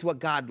contradict what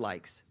God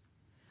likes.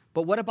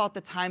 But what about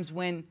the times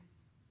when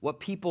what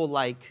people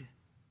like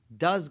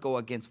does go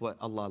against what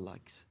Allah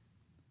likes?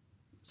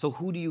 So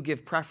who do you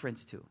give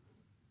preference to?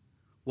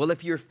 Well,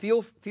 if you're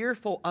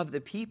fearful of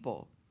the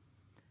people,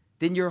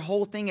 then your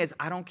whole thing is,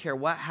 I don't care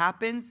what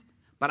happens,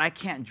 but I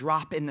can't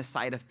drop in the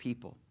sight of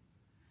people.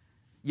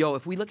 Yo,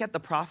 if we look at the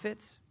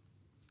prophets,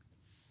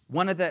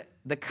 one of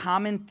the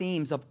common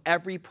themes of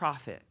every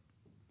prophet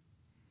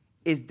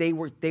is they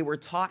were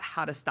taught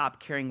how to stop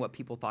caring what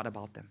people thought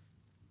about them.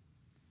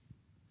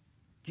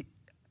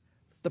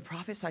 The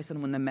Prophet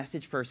ﷺ, when the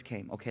message first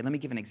came, okay, let me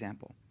give an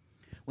example.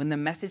 When the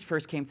message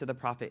first came to the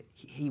Prophet,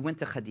 he went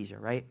to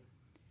Khadija, right?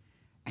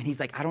 And he's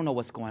like, I don't know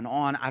what's going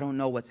on. I don't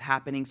know what's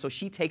happening. So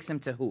she takes him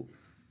to who?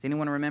 Does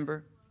anyone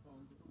remember?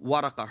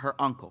 Waraqa, her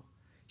uncle.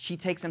 She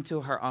takes him to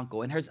her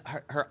uncle. And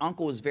her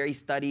uncle was very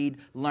studied,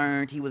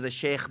 learned. He was a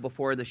sheikh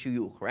before the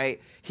shuyukh,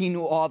 right? He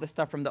knew all the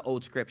stuff from the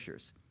old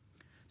scriptures.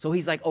 So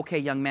he's like, okay,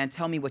 young man,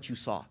 tell me what you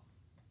saw.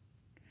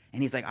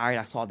 And he's like, all right,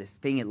 I saw this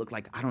thing. It looked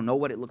like, I don't know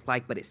what it looked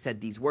like, but it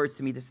said these words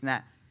to me, this and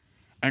that.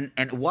 And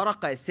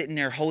Waraqa is sitting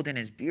there holding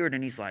his beard,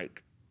 and he's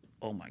like,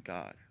 oh my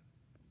God,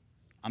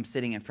 I'm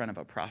sitting in front of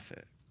a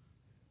prophet.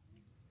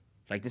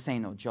 Like, this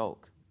ain't no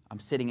joke. I'm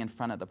sitting in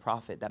front of the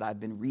prophet that I've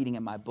been reading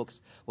in my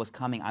books was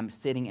coming. I'm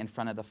sitting in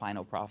front of the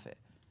final prophet.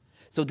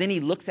 So then he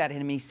looks at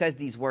him and he says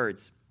these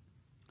words.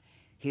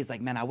 He's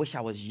like, man, I wish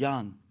I was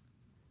young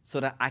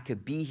so that I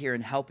could be here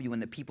and help you when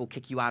the people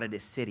kick you out of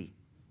this city.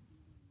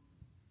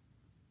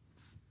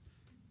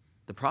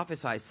 The Prophet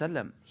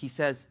ﷺ, he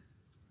says,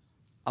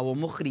 أَوَ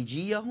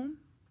مُخْرِجِيَّهُمْ?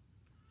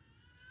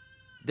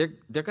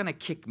 They're going to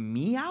kick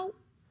me out?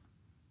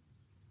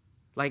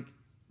 Like,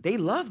 they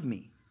love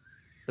me.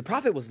 The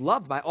Prophet was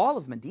loved by all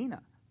of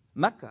Medina,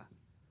 Mecca.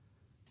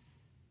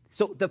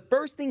 So the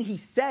first thing he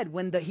said,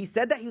 when he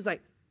said that, he was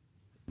like,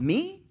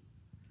 me?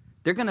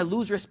 They're going to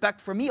lose respect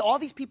for me? All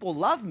these people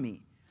love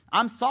me.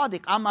 I'm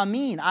Sadiq, I'm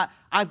Amin.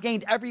 I've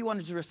gained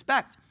everyone's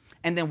respect.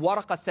 And then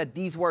Waraqa said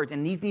these words,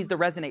 and these needs to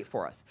resonate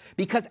for us.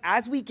 Because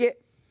as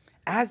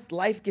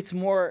life gets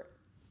more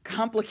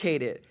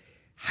complicated,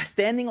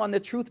 standing on the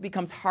truth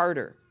becomes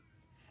harder.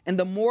 And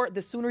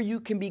the sooner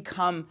you can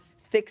become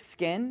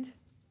thick-skinned,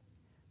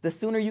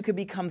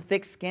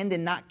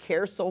 and not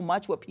care so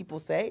much what people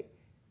say,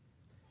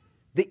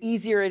 the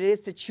easier it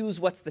is to choose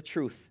what's the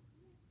truth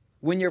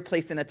when you're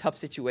placed in a tough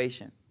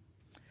situation.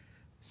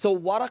 So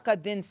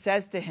Waraqa then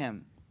says to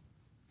him,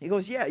 he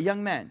goes, yeah,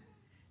 young man,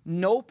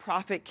 no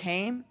prophet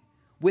came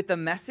with a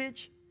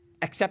message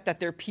except that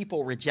their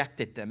people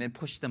rejected them and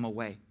pushed them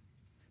away.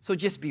 So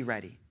just be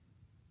ready.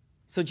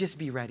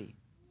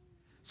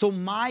 So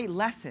my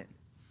lesson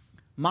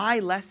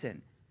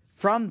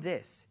from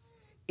this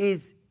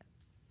is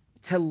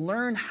to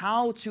learn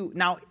how to,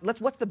 now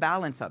what's the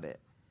balance of it?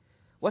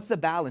 What's the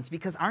balance?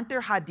 Because aren't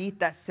there hadith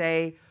that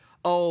say,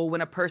 oh,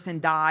 when a person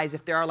dies,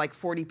 if there are like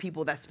 40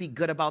 people that speak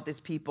good about this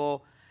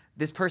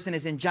person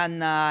is in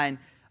Jannah,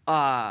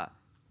 and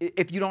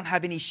if you don't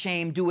have any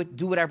shame, do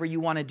whatever you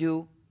want to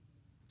do.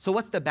 So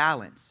what's the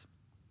balance?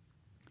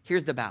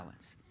 Here's the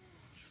balance.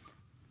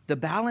 The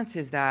balance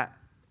is that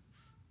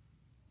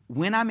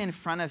when I'm in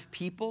front of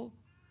people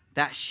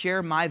that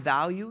share my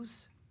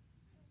values,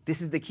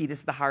 this is the key, this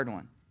is the hard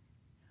one.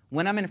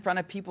 When I'm in front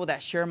of people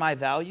that share my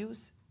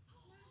values,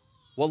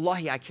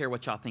 wallahi, I care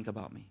what y'all think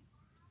about me.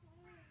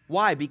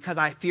 Why? Because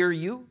I fear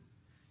you?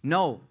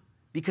 No,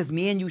 because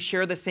me and you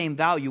share the same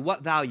value.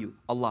 What value?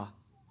 Allah.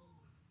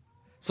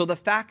 So the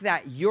fact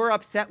that you're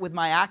upset with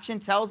my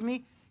action tells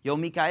me, yo,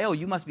 Mikael,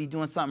 you must be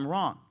doing something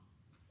wrong.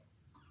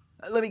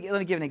 Let me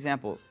give an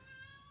example.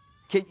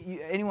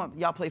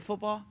 Y'all play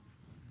football?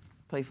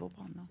 Play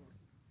football? No.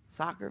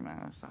 Soccer?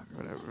 Man, soccer,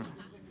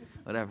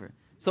 whatever.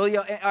 So,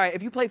 all right,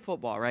 if you play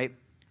football, right?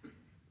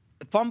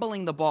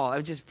 fumbling the ball, I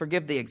would just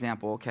forgive the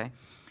example, okay?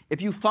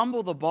 If you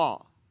fumble the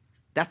ball,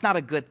 that's not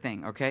a good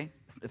thing, okay?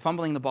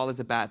 Fumbling the ball is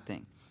a bad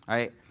thing, all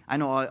right? I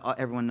know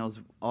everyone knows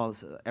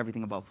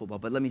everything about football,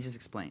 but let me just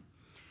explain.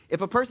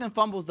 If a person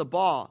fumbles the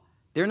ball,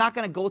 they're not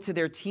going to go to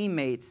their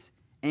teammates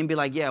and be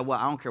like, yeah, well,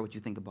 I don't care what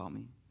you think about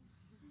me.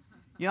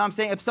 You know what I'm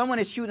saying? If someone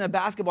is shooting a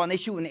basketball and they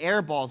shooting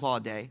air balls all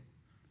day,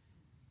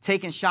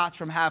 taking shots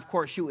from half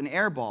court, shooting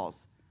air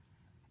balls,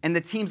 and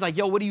the team's like,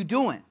 yo, what are you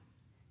doing?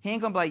 He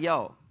ain't going to be like,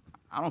 yo,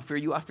 I don't fear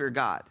you, I fear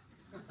God.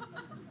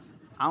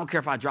 I don't care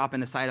if I drop in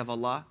the sight of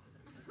Allah.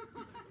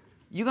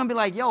 You're going to be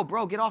like, yo,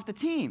 bro, get off the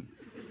team.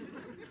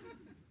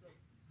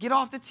 Get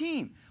off the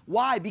team.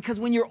 Why? Because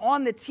when you're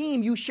on the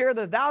team, you share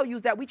the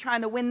values that we're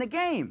trying to win the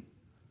game.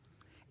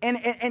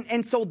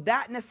 And so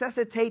that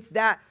necessitates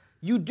that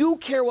you do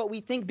care what we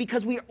think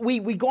because we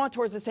going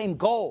towards the same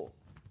goal.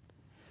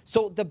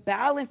 So the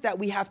balance that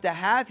we have to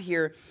have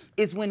here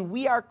is when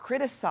we are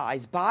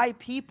criticized by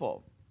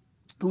people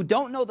who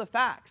don't know the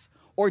facts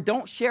or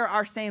don't share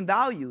our same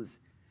values,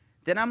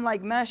 then I'm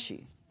like,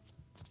 Meshi,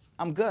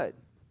 I'm good.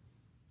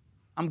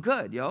 I'm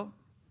good, yo.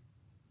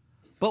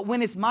 But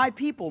when it's my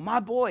people, my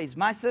boys,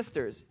 my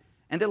sisters,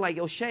 and they're like,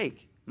 yo,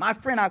 Sheikh, my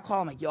friend, I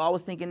call him like, yo, I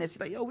was thinking this. He's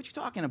like, yo, what you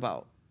talking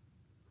about?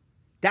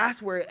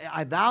 That's where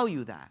I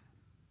value that.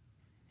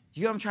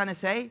 You know what I'm trying to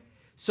say?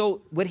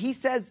 So what he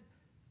says,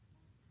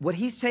 what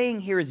he's saying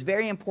here is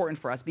very important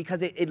for us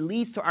because it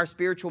leads to our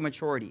spiritual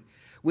maturity,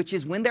 which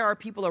is when there are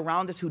people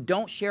around us who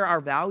don't share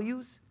our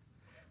values,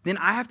 then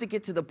I have to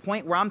get to the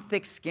point where I'm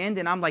thick-skinned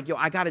and I'm like, yo,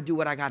 I got to do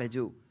what I got to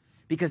do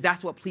because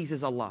that's what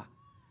pleases Allah.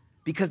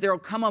 Because there will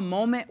come a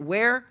moment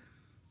where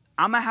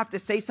I'm going to have to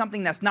say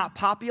something that's not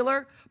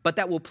popular, but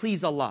that will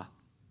please Allah.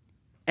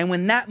 And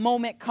when that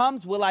moment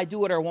comes, will I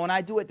do it or won't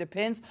I do it?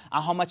 Depends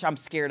on how much I'm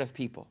scared of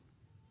people.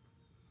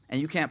 And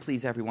you can't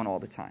please everyone all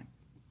the time.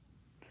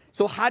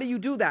 So how do you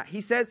do that?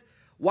 He says,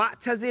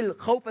 وَاعْتَزِلْ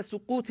خَوْفَ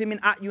سُقُوتِ مِنْ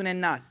أَعْيُنِ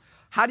النَّاسِ.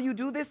 How do you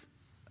do this?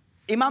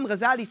 Imam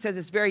Ghazali says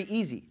it's very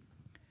easy.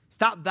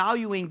 Stop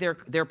valuing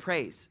their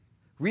praise.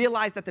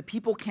 Realize that the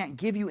people can't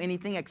give you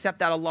anything except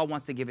that Allah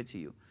wants to give it to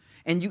you.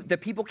 And the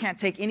people can't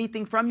take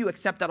anything from you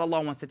except that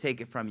Allah wants to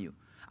take it from you.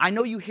 I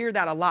know you hear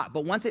that a lot,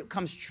 but once it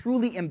comes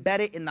truly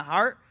embedded in the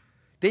heart,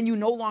 then you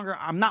no longer,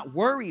 I'm not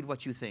worried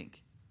what you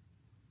think.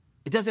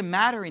 It doesn't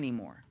matter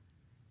anymore.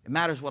 It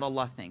matters what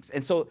Allah thinks.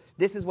 And so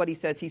this is what he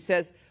says. He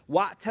says,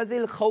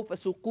 وَاعْتَزِلْ خَوْفَ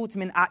سُقُوتِ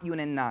مِنْ أَعْيُنِ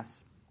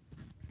النَّاسِ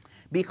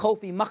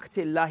بِخَوْفِ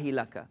مَقْتِ اللَّهِ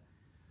لَكَ.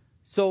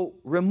 So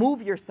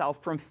remove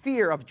yourself from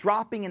fear of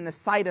dropping in the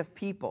sight of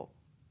people.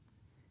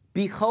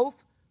 بِخَوْفِ,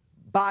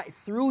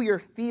 through your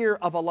fear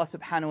of Allah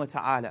subhanahu wa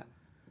ta'ala.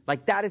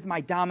 Like that is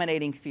my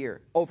dominating fear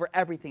over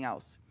everything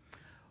else.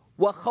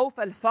 وَخَوْفَ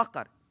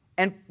الْفَقْرِ,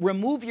 and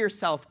remove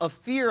yourself of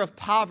fear of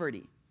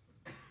poverty.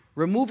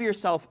 Remove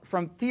yourself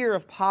from fear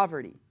of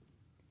poverty.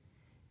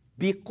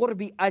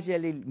 بِقُرْبِ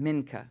أَجَلِ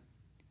مِنْكَ,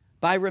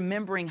 by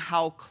remembering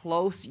how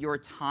close your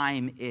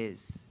time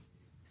is.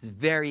 This is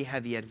very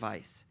heavy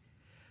advice.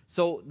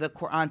 So the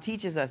Quran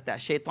teaches us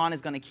that Shaitan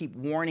is going to keep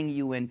warning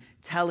you and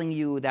telling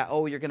you that,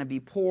 oh, you're going to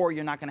be poor,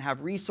 you're not going to have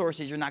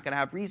resources, you're not going to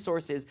have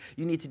resources,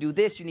 you need to do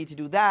this, you need to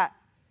do that.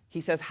 He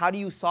says, how do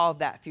you solve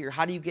that fear?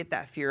 How do you get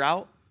that fear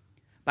out?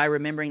 By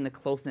remembering the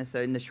closeness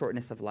and the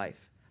shortness of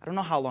life. I don't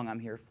know how long I'm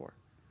here for.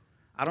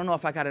 I don't know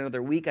if I got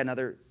another week,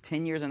 another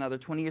 10 years, another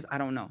 20 years, I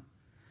don't know.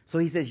 So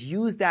he says,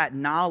 use that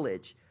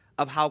knowledge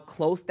of how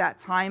close that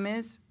time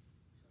is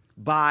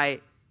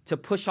to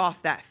push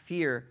off that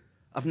fear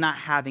of not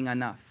having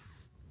enough.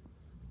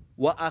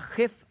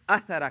 وَأَخِفْ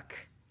أَثَرَكْ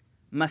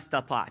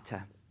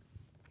مَسْتَطَعْتَ.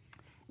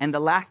 And the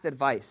last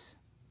advice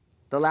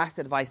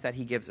that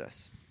he gives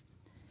us,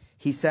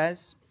 he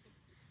says,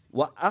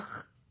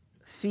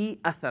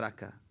 وَأَخْفِي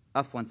أَثَرَكَ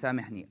عفوا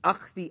سامحني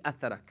أَخْفِي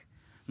أَثَرَكْ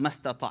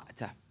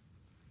مَسْتَطَعْتَ.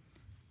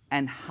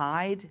 And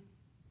hide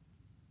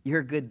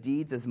your good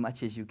deeds as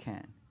much as you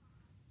can.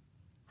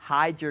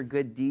 Hide your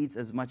good deeds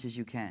as much as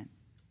you can.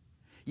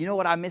 You know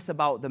what I miss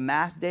about the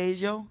mass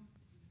days, yo?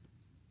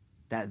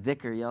 That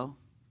dhikr, yo.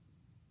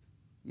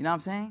 You know what I'm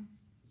saying?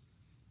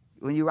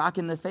 When you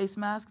rocking the face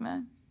mask,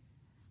 man,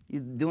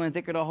 you doing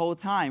dhikr the whole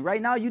time. Right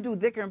now, you do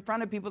dhikr in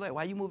front of people like,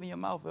 why you moving your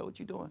mouth? What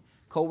you doing?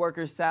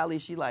 Co-worker Sally,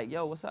 she like,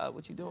 yo, what's up?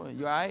 What you doing?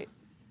 You all right?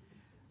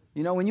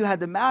 You know, when you had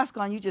the mask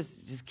on, you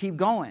just keep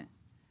going.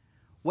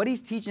 What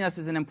he's teaching us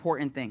is an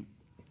important thing.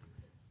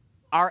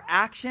 Our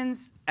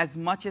actions, as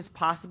much as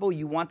possible,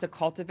 you want to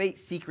cultivate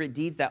secret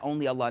deeds that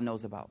only Allah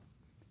knows about.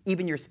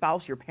 Even your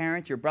spouse, your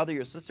parents, your brother,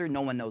 your sister,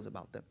 no one knows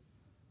about them.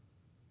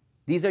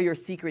 These are your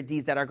secret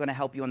deeds that are going to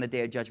help you on the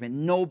Day of Judgment.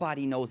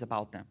 Nobody knows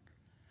about them.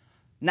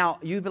 Now,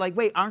 you'd be like,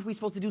 wait, aren't we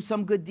supposed to do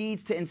some good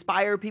deeds to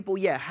inspire people?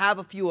 Yeah, have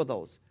a few of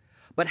those.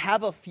 But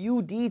have a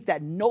few deeds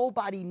that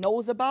nobody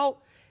knows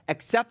about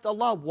except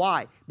Allah.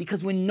 Why?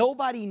 Because when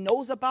nobody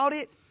knows about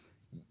it,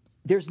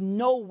 there's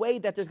no way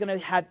that there's going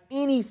to have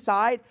any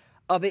side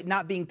of it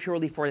not being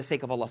purely for the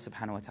sake of Allah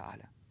subhanahu wa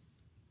ta'ala.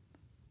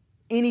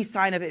 Any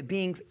sign of it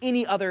being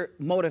any other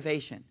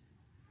motivation.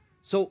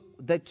 So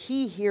the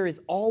key here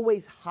is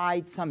always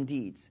hide some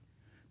deeds.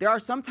 There are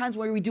some times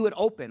where we do it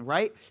open,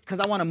 right? Because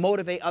I want to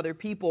motivate other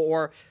people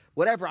or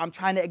whatever. I'm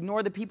trying to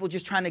ignore the people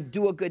just trying to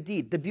do a good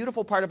deed. The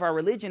beautiful part of our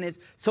religion is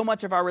so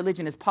much of our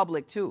religion is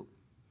public too.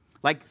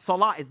 Like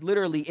Salah is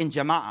literally in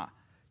Jama'ah.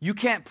 You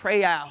can't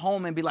pray at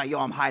home and be like, yo,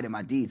 I'm hiding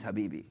my deeds,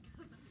 Habibi.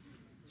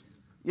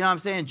 You know what I'm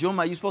saying?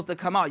 Jummah, you're supposed to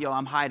come out. Yo,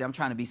 I'm hiding. I'm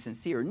trying to be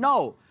sincere.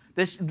 No.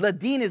 The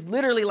deen is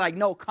literally like,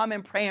 no, come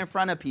and pray in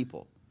front of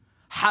people.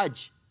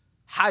 Hajj,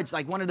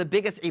 like one of the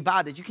biggest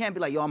ibadahs. You can't be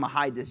like, yo, I'm going to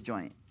hide this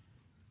joint.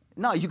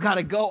 No, you got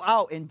to go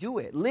out and do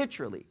it,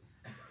 literally.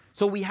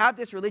 So we have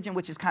this religion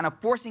which is kind of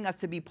forcing us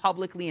to be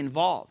publicly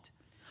involved.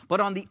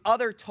 But on the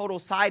other total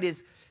side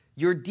is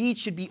your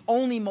deeds should be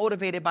only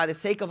motivated by the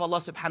sake of Allah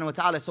subhanahu wa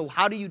ta'ala. So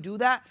how do you do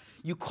that?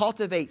 You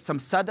cultivate some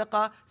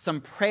sadaqah,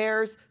 some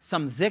prayers,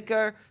 some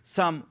dhikr,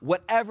 some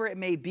whatever it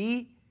may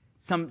be,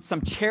 some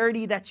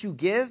charity that you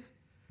give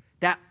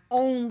that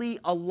only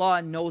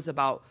Allah knows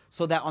about,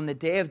 so that on the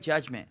day of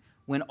judgment,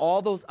 when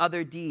all those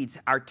other deeds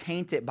are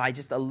tainted by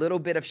just a little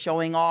bit of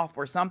showing off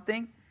or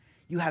something,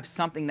 you have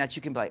something that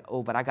you can be like,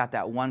 oh, but I got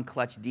that one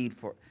clutch deed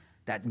for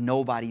that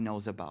nobody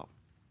knows about.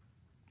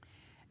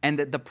 And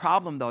the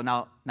problem though,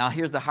 now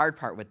here's the hard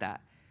part with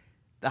that.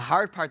 The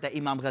hard part that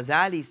Imam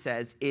Ghazali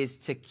says is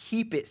to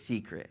keep it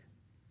secret.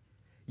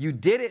 You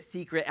did it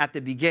secret at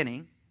the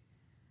beginning,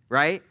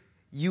 right?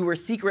 You were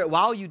secret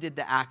while you did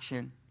the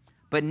action,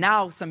 but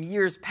now some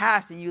years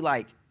pass and you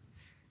like,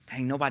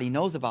 dang, nobody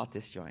knows about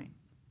this joint.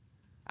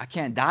 I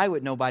can't die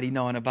with nobody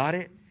knowing about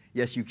it.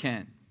 Yes, you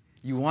can.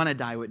 You want to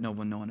die with no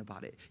one knowing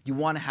about it. You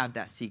want to have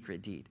that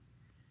secret deed.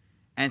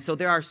 And so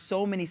there are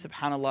so many,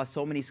 subhanAllah,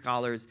 so many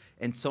scholars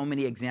and so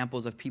many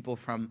examples of people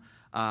from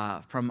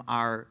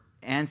our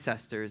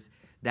ancestors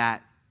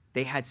that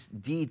they had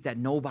deeds that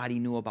nobody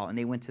knew about and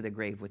they went to the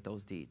grave with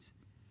those deeds.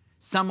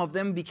 Some of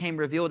them became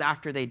revealed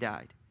after they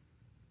died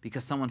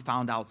because someone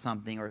found out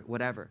something or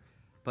whatever.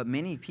 But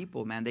many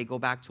people, man, they go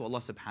back to Allah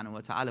subhanahu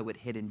wa ta'ala with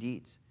hidden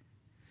deeds.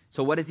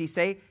 So what does he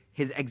say?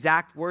 His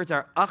exact words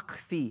are,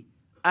 أَخْفِي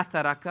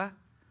أَثَرَكَ,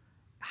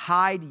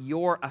 hide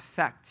your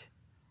effect.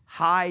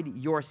 Hide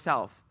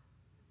yourself.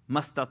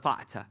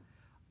 مَسْتَطَعْتَ.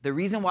 The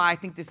reason why I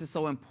think this is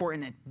so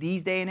important at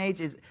these day and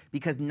age is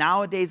because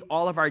nowadays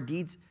all of our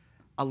deeds,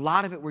 a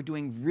lot of it we're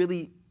doing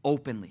really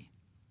openly.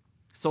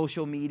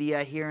 Social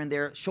media here and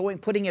there,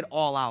 putting it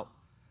all out.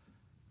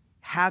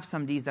 Have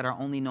some deeds that are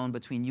only known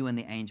between you and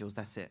the angels,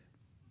 that's it.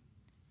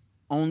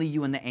 Only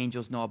you and the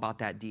angels know about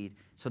that deed,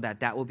 so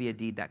that will be a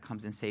deed that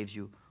comes and saves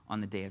you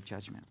on the day of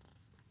judgment.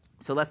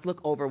 So let's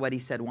look over what he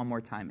said one more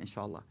time,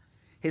 inshallah.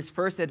 His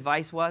first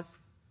advice was,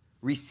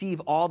 receive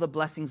all the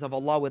blessings of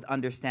Allah with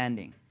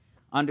understanding.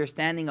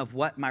 Understanding of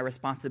what my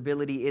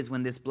responsibility is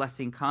when this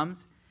blessing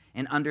comes,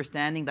 and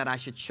understanding that I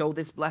should show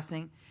this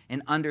blessing,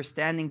 and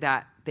understanding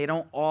that they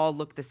don't all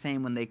look the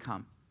same when they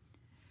come.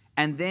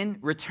 And then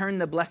return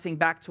the blessing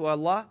back to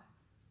Allah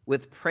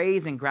with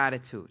praise and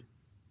gratitude,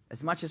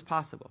 as much as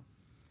possible.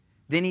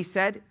 Then he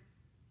said,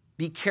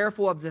 be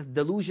careful of the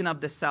delusion of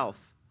the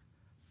self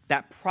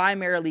that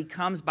primarily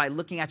comes by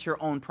looking at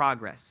your own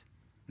progress.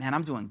 Man,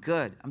 I'm doing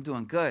good. I'm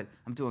doing good.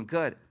 I'm doing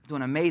good. I'm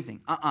doing amazing.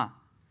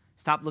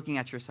 Stop looking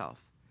at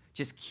yourself.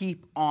 Just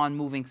keep on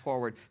moving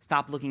forward.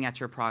 Stop looking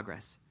at your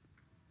progress.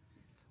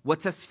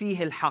 وَتَسْفِيهِ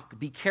الْحَقِّ.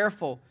 Be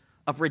careful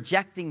of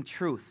rejecting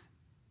truth.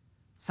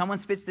 Someone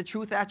spits the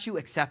truth at you,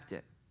 accept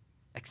it.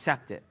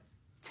 Accept it.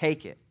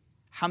 Take it.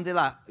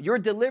 Alhamdulillah. Your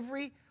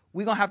delivery,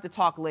 we're going to have to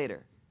talk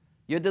later.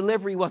 Your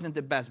delivery wasn't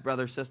the best,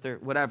 brother, sister,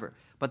 whatever.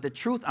 But the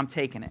truth, I'm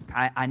taking it.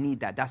 I need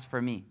that. That's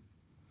for me.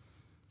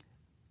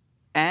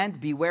 And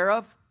beware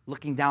of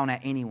looking down at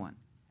anyone.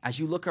 As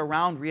you look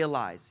around,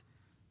 realize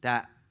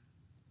that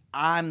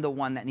I'm the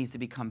one that needs to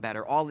become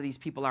better. All of these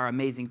people are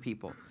amazing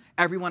people.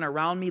 Everyone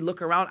around me,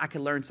 look around, I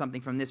can learn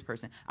something from this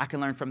person. I can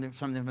learn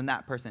from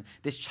that person.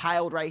 This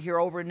child right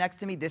here over next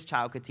to me, this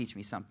child could teach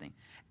me something.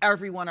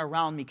 Everyone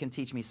around me can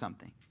teach me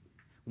something.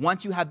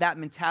 Once you have that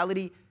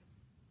mentality,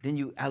 then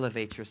you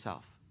elevate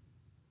yourself.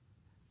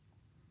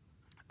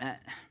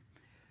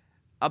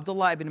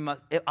 Abdullah ibn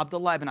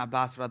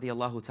Abbas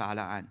radiallahu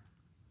ta'ala an,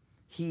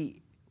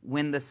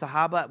 when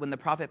the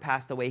Prophet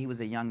passed away, he was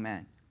a young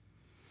man.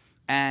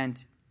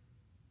 And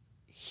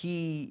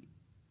he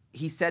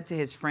said to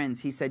his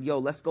friends, he said, yo,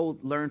 let's go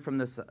learn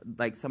from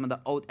some of the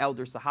old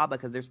elder Sahaba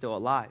because they're still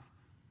alive.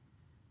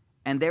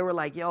 And they were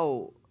like,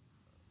 yo,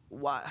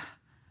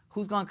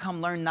 who's going to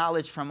come learn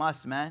knowledge from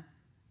us, man?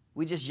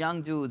 We just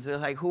young dudes. They're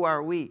like, who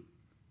are we?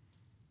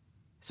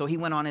 So he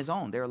went on his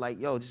own. They were like,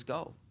 yo, just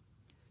go.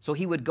 So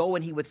he would go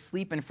and he would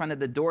sleep in front of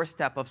the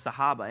doorstep of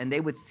Sahaba, and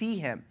they would see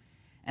him.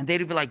 And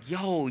they'd be like,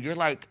 yo, you're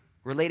like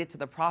related to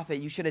the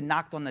Prophet. You should have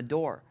knocked on the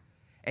door.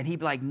 And he'd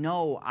be like,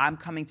 no, I'm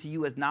coming to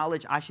you as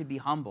knowledge. I should be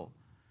humble.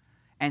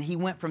 And he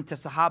went from to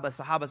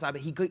Sahaba.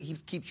 He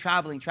keeps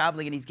traveling,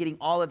 and he's getting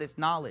all of this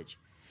knowledge.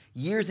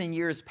 Years and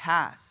years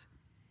pass.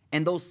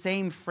 And those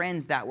same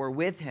friends that were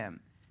with him,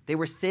 they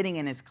were sitting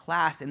in his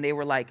class, and they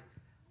were like,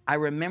 I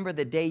remember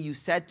the day you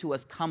said to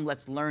us, come,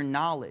 let's learn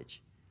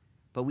knowledge.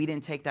 But we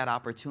didn't take that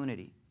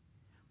opportunity.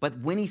 But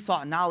when he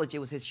sought knowledge, it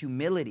was his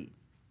humility.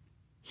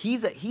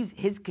 He's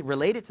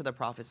related to the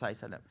Prophet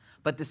ﷺ.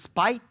 But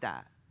despite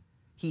that,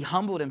 he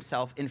humbled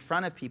himself in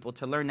front of people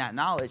to learn that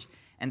knowledge,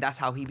 and that's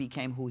how he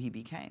became who he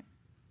became.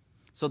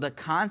 So the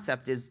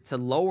concept is to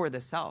lower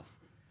the self.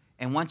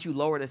 And once you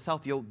lower the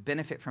self, you'll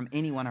benefit from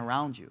anyone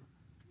around you.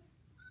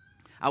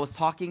 I was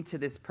talking to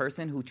this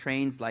person who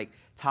trains like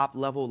top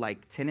level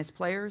like tennis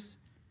players,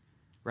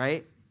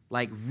 right?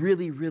 Like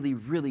really, really,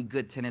 really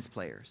good tennis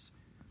players,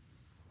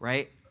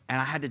 right? And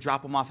I had to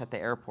drop them off at the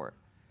airport.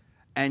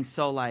 And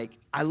so like,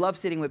 I love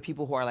sitting with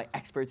people who are like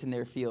experts in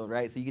their field,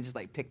 right? So you can just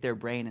like pick their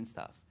brain and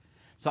stuff.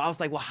 So I was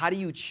like, well, how do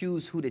you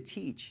choose who to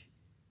teach?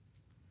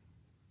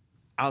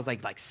 I was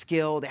like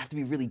skill, they have to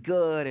be really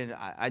good. And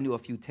I knew a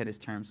few tennis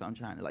terms, so I'm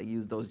trying to like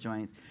use those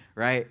joints,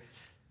 right?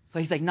 So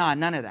he's like, nah,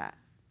 none of that.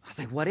 I was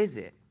like, what is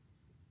it?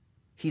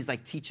 He's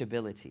like,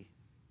 teachability.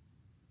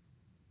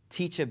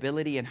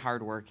 Teachability and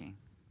hardworking.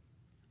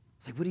 I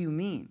was like, what do you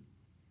mean?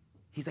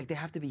 He's like, they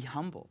have to be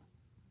humble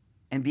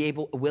and be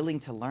willing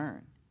to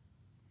learn.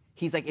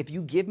 He's like, if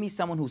you give me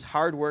someone who's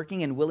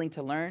hardworking and willing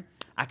to learn,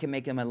 I can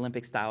make him an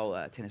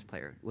Olympic-style tennis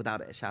player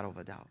without a shadow of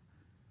a doubt.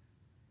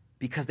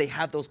 Because they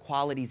have those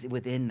qualities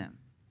within them.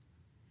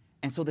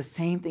 And so the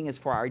same thing is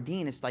for our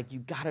deen. It's like you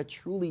got to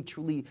truly,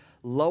 truly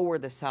lower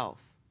the self.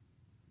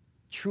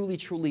 Truly,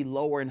 truly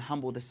lower and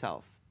humble the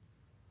self.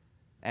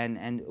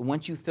 And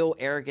once you feel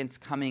arrogance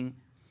coming,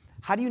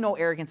 how do you know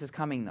arrogance is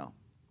coming though?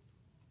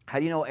 How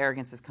do you know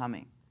arrogance is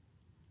coming?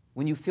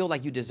 When you feel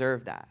like you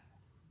deserve that.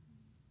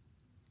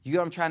 You get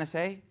what I'm trying to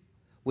say?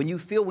 When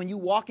you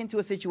walk into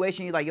a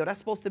situation, you're like, yo, that's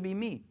supposed to be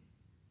me.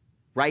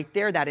 Right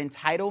there, that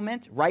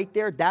entitlement, right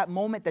there, that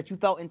moment that you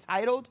felt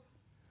entitled,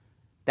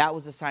 that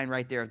was the sign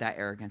right there of that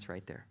arrogance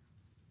right there.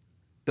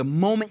 The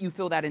moment you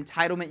feel that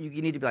entitlement,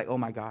 you need to be like, oh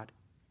my God,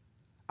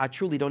 I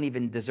truly don't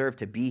even deserve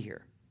to be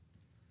here.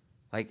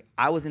 Like,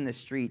 I was in the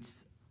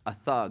streets, a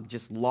thug,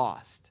 just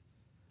lost.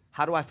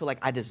 How do I feel like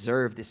I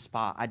deserve this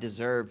spot? I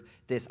deserve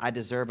this. I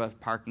deserve a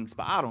parking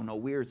spot. I don't know,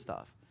 weird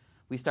stuff.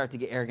 We start to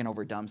get arrogant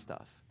over dumb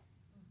stuff.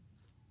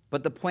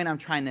 But the point I'm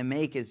trying to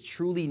make is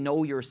truly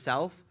know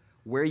yourself,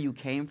 where you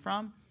came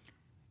from,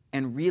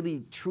 and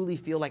really, truly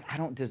feel like I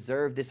don't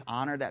deserve this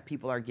honor that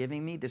people are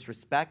giving me, this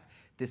respect,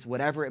 this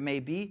whatever it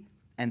may be,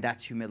 and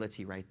that's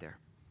humility right there.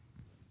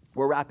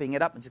 We're wrapping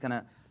it up. I'm just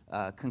going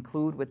to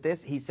conclude with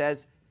this. He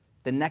says,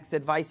 the next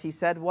advice he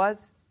said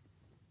was,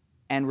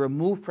 and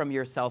remove from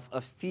yourself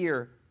a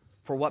fear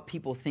for what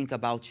people think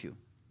about you,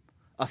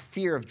 a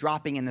fear of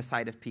dropping in the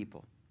sight of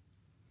people.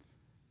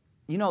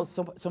 You know,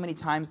 so many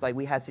times, like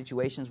we had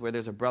situations where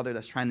there's a brother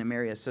that's trying to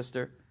marry a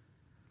sister,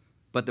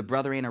 but the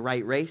brother ain't a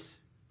right race.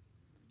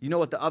 You know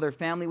what the other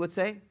family would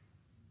say?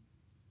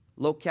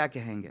 Log kya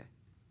kahenge?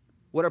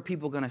 What are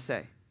people going to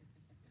say?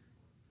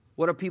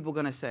 What are people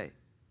going to say?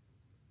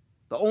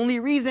 The only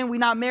reason we're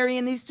not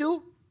marrying these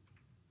two?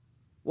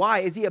 Why?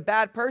 Is he a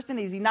bad person?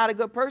 Is he not a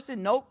good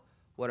person? Nope.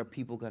 What are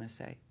people going to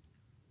say?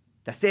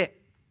 That's it.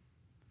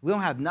 We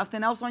don't have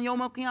nothing else on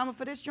Yom Al-Qiyamah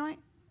for this joint?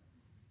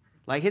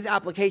 Like his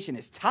application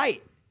is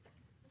tight.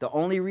 The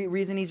only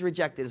reason he's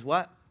rejected is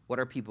what? What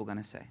are people going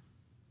to say?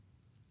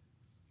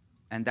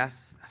 And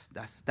that's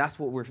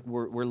what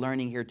we're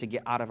learning here to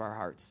get out of our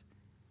hearts.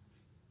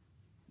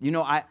 You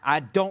know, I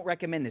don't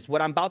recommend this.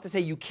 What I'm about to say,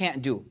 you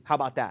can't do. How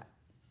about that?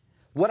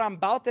 What I'm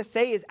about to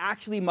say is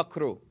actually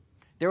makruh.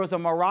 There was a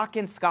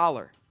Moroccan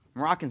scholar.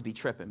 Moroccans be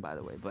tripping, by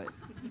the way, but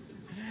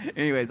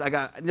anyways, I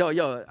got,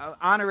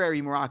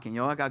 honorary Moroccan.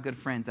 I got good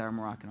friends that are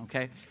Moroccan,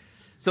 okay?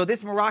 So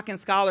this Moroccan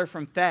scholar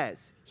from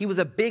Fez, he was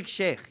a big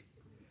sheikh.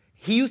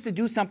 He used to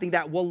do something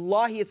that,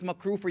 wallahi, it's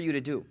makruh for you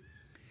to do.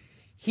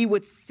 He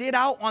would sit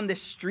out on the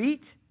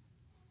street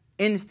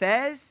in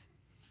Fez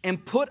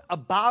and put a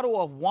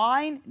bottle of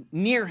wine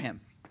near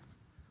him.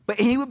 But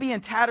he would be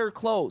in tattered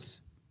clothes.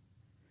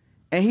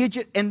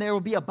 And there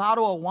would be a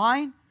bottle of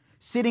wine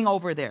sitting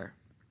over there.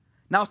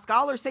 Now,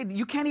 scholars say that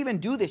you can't even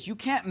do this. You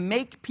can't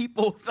make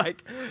people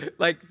like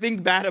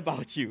think bad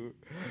about you,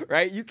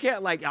 right? You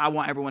can't I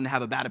want everyone to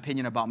have a bad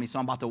opinion about me, so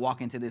I'm about to walk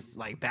into this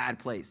bad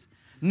place.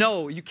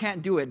 No, you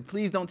can't do it.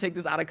 Please don't take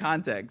this out of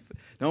context.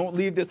 Don't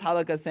leave this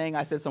halakha saying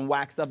I said some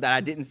whack stuff that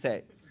I didn't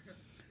say.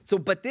 So,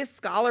 but this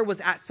scholar was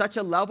at such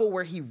a level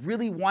where he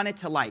really wanted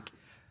to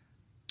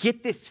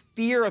get this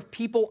fear of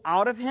people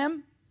out of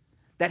him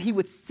that he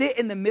would sit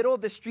in the middle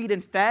of the street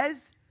in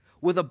Fez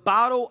with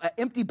an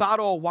empty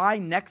bottle of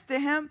wine next to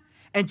him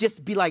and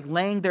just be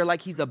laying there like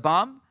he's a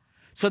bum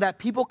so that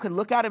people could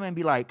look at him and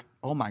be like,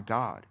 oh my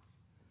God.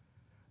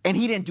 And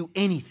he didn't do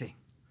anything.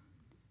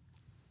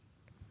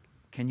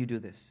 Can you do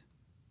this?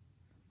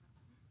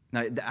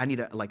 Now, I need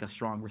a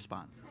strong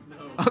response.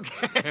 No.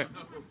 Okay.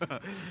 No.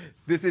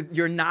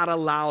 You're not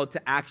allowed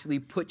to actually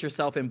put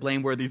yourself in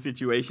blameworthy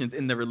situations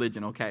in the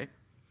religion, okay?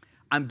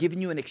 I'm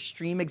giving you an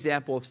extreme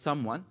example of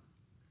someone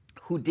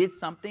who did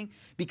something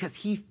because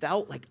he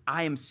felt like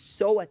I am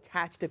so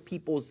attached to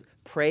people's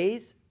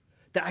praise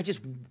that I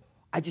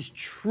just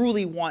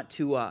truly want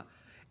to,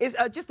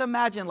 just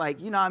imagine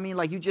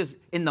you just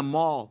in the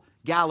mall,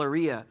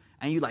 Galleria,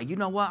 and you you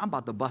know what? I'm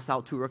about to bust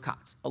out 2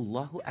 rakats.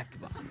 Allahu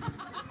Akbar.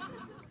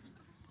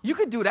 You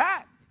could do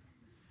that.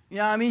 You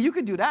know what I mean? You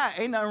could do that.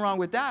 Ain't nothing wrong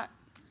with that.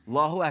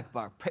 Allahu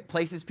Akbar.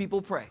 Places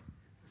people pray.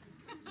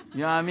 You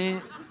know what I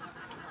mean?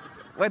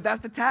 Wait, that's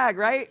the tag,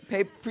 right?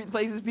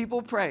 Places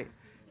people pray.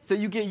 So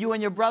you get you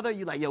and your brother,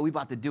 you like, yo, we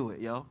about to do it,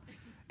 yo.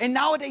 And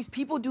nowadays,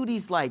 people do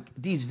these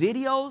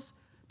videos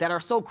that are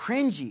so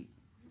cringy.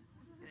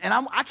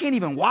 And I can't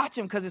even watch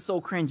them because it's so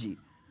cringy,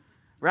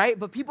 right?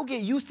 But people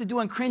get used to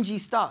doing cringy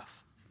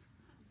stuff.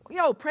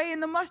 Yo, pray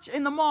in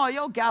the mall,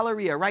 yo,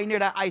 Galleria, right near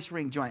that ice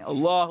rink joint.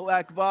 Allahu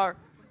Akbar.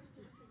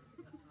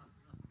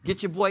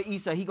 Get your boy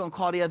Isa, he gonna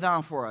call the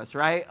adhan for us,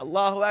 right?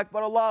 Allahu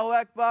Akbar, Allahu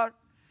Akbar.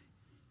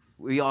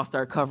 We all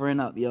start covering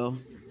up, yo.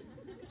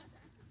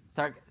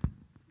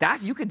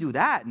 You could do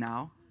that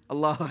now.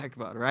 Allahu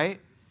Akbar, right?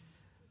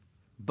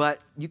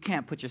 But you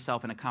can't put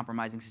yourself in a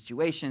compromising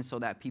situation so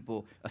that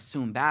people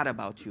assume bad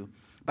about you.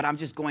 But I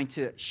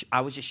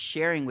was just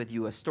sharing with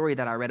you a story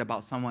that I read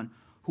about someone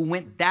who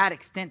went that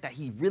extent that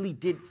he really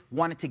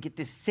wanted to get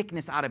this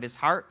sickness out of his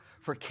heart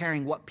for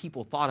caring what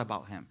people thought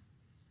about him.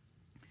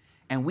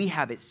 And we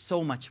have it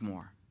so much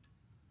more.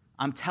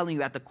 I'm telling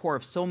you, at the core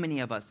of so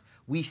many of us,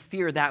 we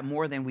fear that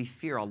more than we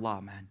fear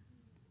Allah, man.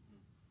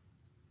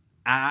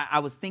 I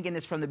was thinking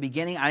this from the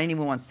beginning. I didn't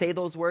even want to say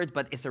those words,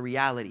 but it's a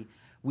reality.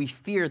 We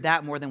fear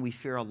that more than we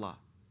fear Allah.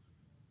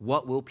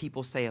 What will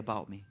people say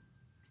about me?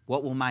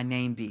 What will my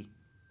name be?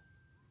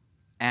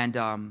 And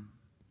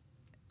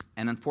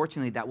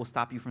unfortunately, that will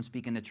stop you from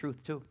speaking the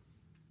truth too.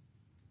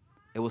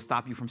 It will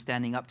stop you from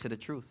standing up to the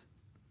truth.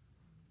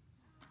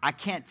 I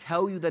can't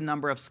tell you the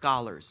number of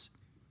scholars.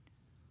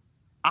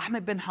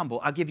 Ahmed bin Hanbal,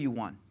 I'll give you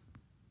one,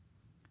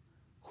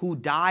 who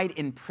died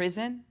in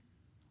prison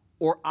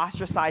or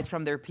ostracized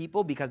from their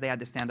people because they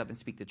had to stand up and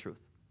speak the truth.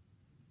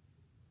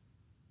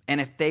 And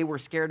if they were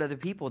scared of the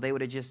people, they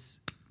would have just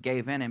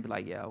gave in and be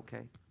like, yeah,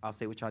 okay, I'll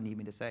say what y'all need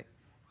me to say.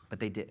 But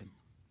they didn't.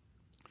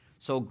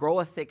 So grow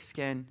a thick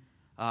skin,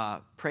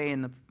 pray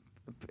in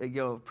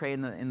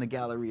the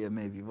Galleria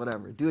maybe,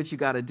 whatever. Do what you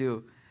got to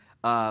do.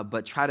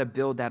 But try to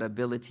build that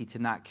ability to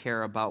not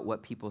care about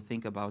what people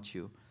think about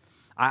you.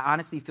 I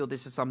honestly feel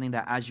this is something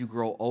that as you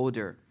grow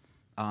older,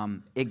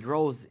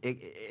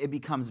 it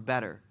becomes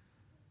better.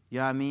 You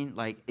know what I mean?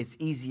 Like, it's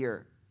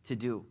easier to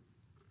do.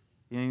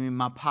 You know what I mean?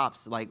 My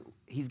pops,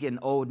 he's getting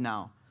old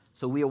now.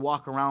 So we'll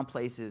walk around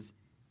places,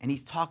 and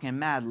he's talking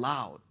mad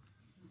loud.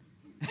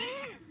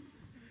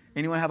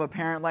 Anyone have a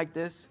parent like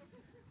this?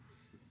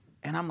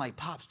 And I'm like,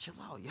 Pops, chill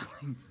out.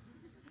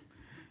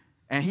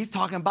 And he's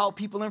talking about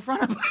people in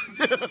front of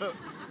us.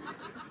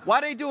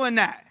 Why they doing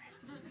that?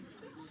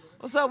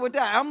 What's up with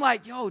that? I'm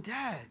like, yo,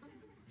 Dad,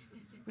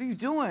 what are you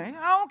doing?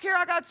 I don't care.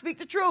 I got to speak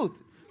the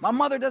truth. My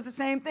mother does the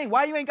same thing.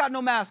 Why you ain't got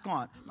no mask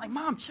on? I'm like,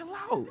 Mom, chill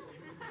out.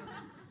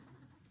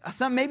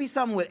 Maybe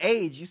something with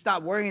age. You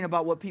stop worrying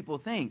about what people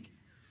think.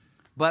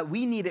 But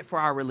we need it for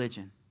our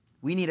religion.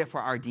 We need it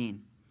for our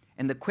deen.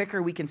 And the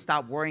quicker we can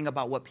stop worrying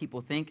about what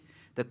people think,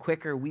 the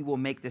quicker we will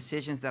make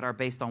decisions that are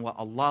based on what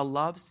Allah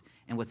loves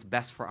and what's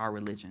best for our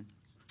religion.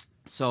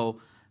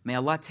 So may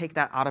Allah take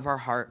that out of our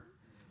heart.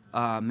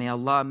 May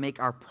Allah make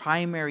our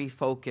primary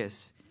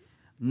focus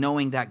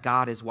knowing that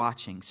God is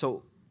watching.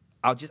 So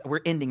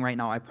we're ending right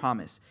now, I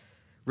promise.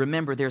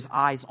 Remember, there's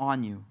eyes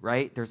on you,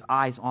 right? There's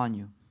eyes on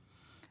you.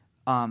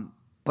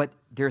 But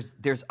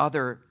there's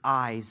other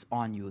eyes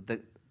on you.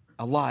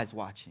 Allah is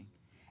watching.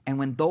 And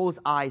when those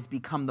eyes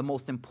become the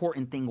most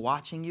important thing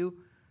watching you,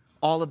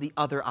 all of the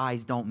other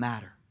eyes don't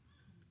matter.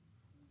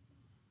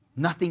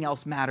 Nothing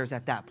else matters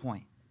at that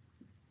point.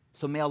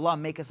 So may Allah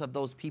make us of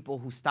those people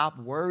who stop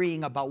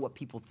worrying about what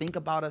people think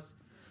about us,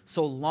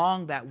 so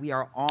long that we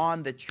are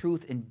on the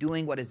truth and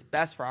doing what is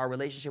best for our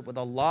relationship with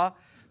Allah.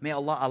 May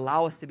Allah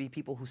allow us to be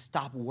people who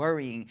stop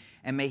worrying,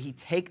 and may He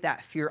take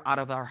that fear out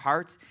of our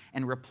hearts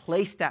and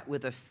replace that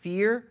with a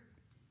fear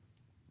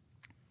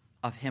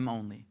of Him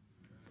only.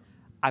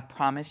 I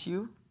promise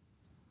you,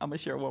 I'm going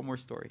to share one more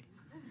story.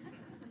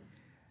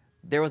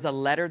 There was a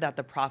letter that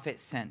the Prophet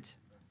sent,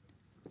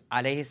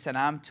 alayhi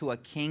salam, to a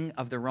king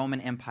of the Roman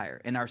Empire.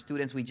 In our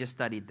students, we just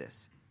studied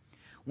this.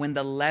 When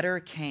the letter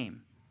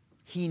came,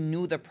 he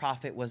knew the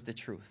Prophet was the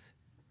truth.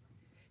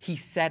 He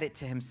said it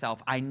to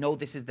himself, I know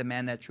this is the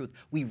man that truth.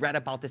 We read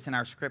about this in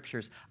our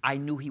scriptures. I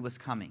knew he was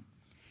coming.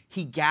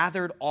 He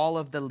gathered all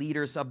of the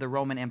leaders of the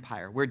Roman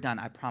Empire. We're done,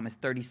 I promise,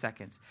 30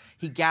 seconds.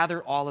 He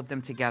gathered all of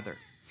them together.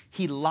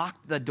 He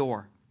locked the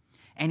door.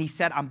 And he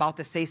said, I'm about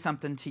to say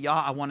something to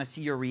y'all. I want to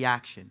see your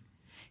reaction.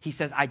 He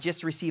says, I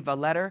just received a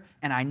letter,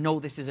 and I know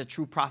this is a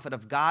true prophet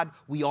of God.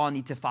 We all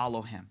need to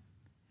follow him.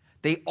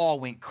 They all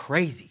went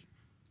crazy.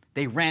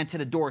 They ran to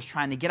the doors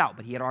trying to get out,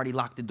 but he had already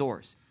locked the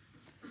doors.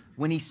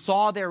 When he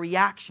saw their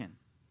reaction,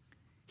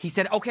 he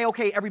said,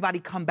 okay, everybody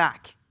come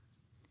back.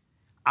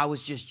 I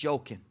was just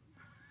joking.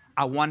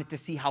 I wanted to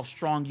see how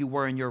strong you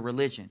were in your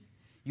religion.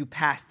 You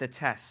passed the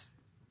test.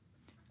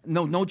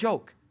 No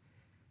joke.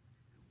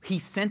 He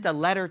sent a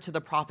letter to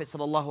the Prophet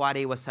sallallahu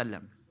alaihi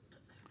wasallam.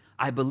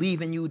 I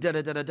believe in you,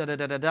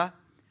 da-da-da-da-da-da-da-da.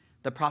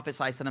 The Prophet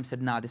sallallahu alaihi wasallam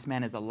said, nah, this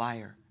man is a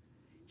liar.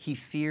 He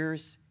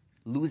fears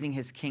losing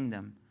his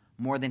kingdom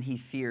more than he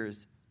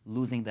fears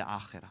losing the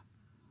akhirah.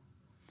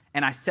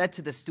 And I said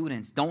to the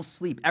students, don't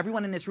sleep.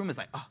 Everyone in this room is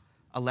like, oh,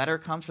 a letter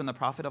comes from the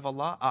Prophet of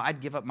Allah? Oh,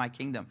 I'd give up my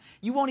kingdom.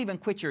 You won't even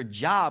quit your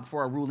job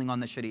for a ruling on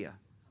the Sharia.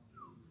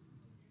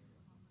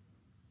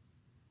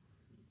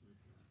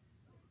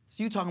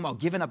 So you talking about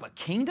giving up a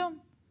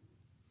kingdom?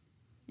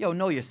 Yo,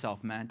 know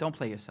yourself, man. Don't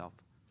play yourself.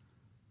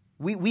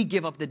 We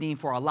give up the deen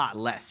for a lot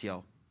less,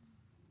 yo.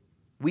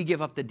 We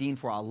give up the deen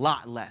for a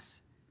lot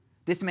less.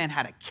 This man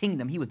had a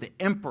kingdom. He was the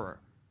emperor.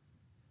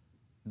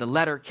 The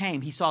letter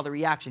came. He saw the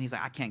reaction. He's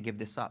like, I can't give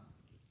this up.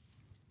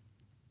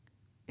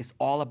 It's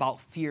all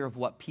about fear of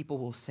what people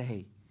will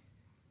say.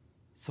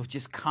 So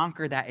just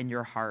conquer that in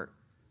your heart.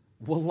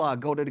 Wallah,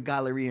 go to the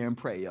Galleria and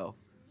pray, yo.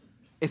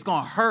 It's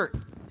going to hurt.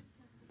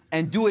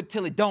 And do it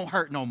till it don't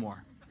hurt no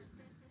more.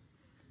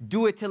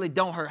 Do it till it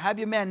don't hurt. Have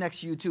your man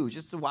next to you too,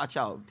 just to watch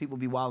out. People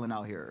be wilding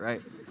out here,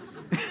 right?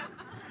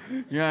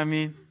 You know what I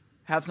mean?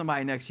 Have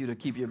somebody next to you to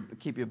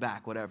keep your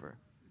back, whatever.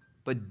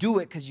 But do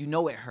it because you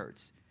know it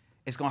hurts.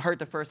 It's going to hurt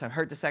the first time,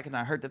 hurt the second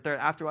time, hurt the third.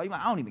 After all, you're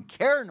like, I don't even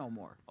care no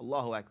more.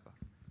 Allahu Akbar.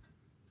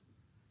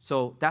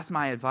 So that's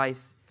my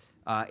advice.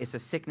 It's a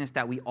sickness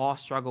that we all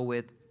struggle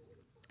with.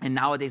 And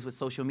nowadays with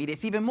social media,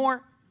 it's even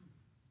more.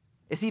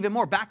 It's even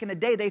more. Back in the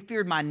day, they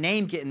feared my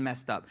name getting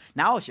messed up.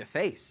 Now it's your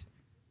face.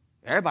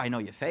 Everybody know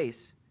your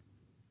face.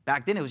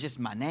 Back then, it was just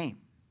my name.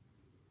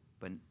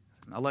 But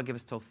Allah give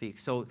us tawfiq.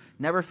 So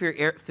never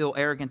feel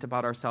arrogant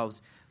about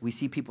ourselves. We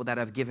see people that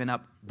have given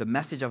up the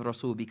message of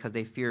Rasul because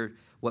they feared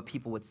what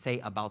people would say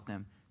about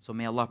them. So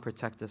may Allah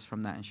protect us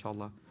from that,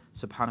 inshallah.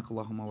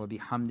 Subhanakallahumma wa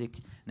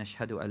bihamdik.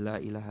 Nashhadu an la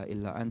ilaha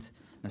illa ant.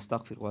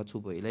 Nastaghfir wa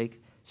atubu ilayk.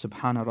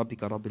 Subhana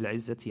rabbika rabbil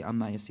izzati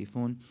amma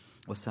yasifun.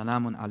 Wa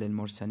salamun ala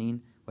al-mursalin.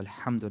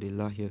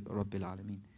 Walhamdulillahi rabbil alameen.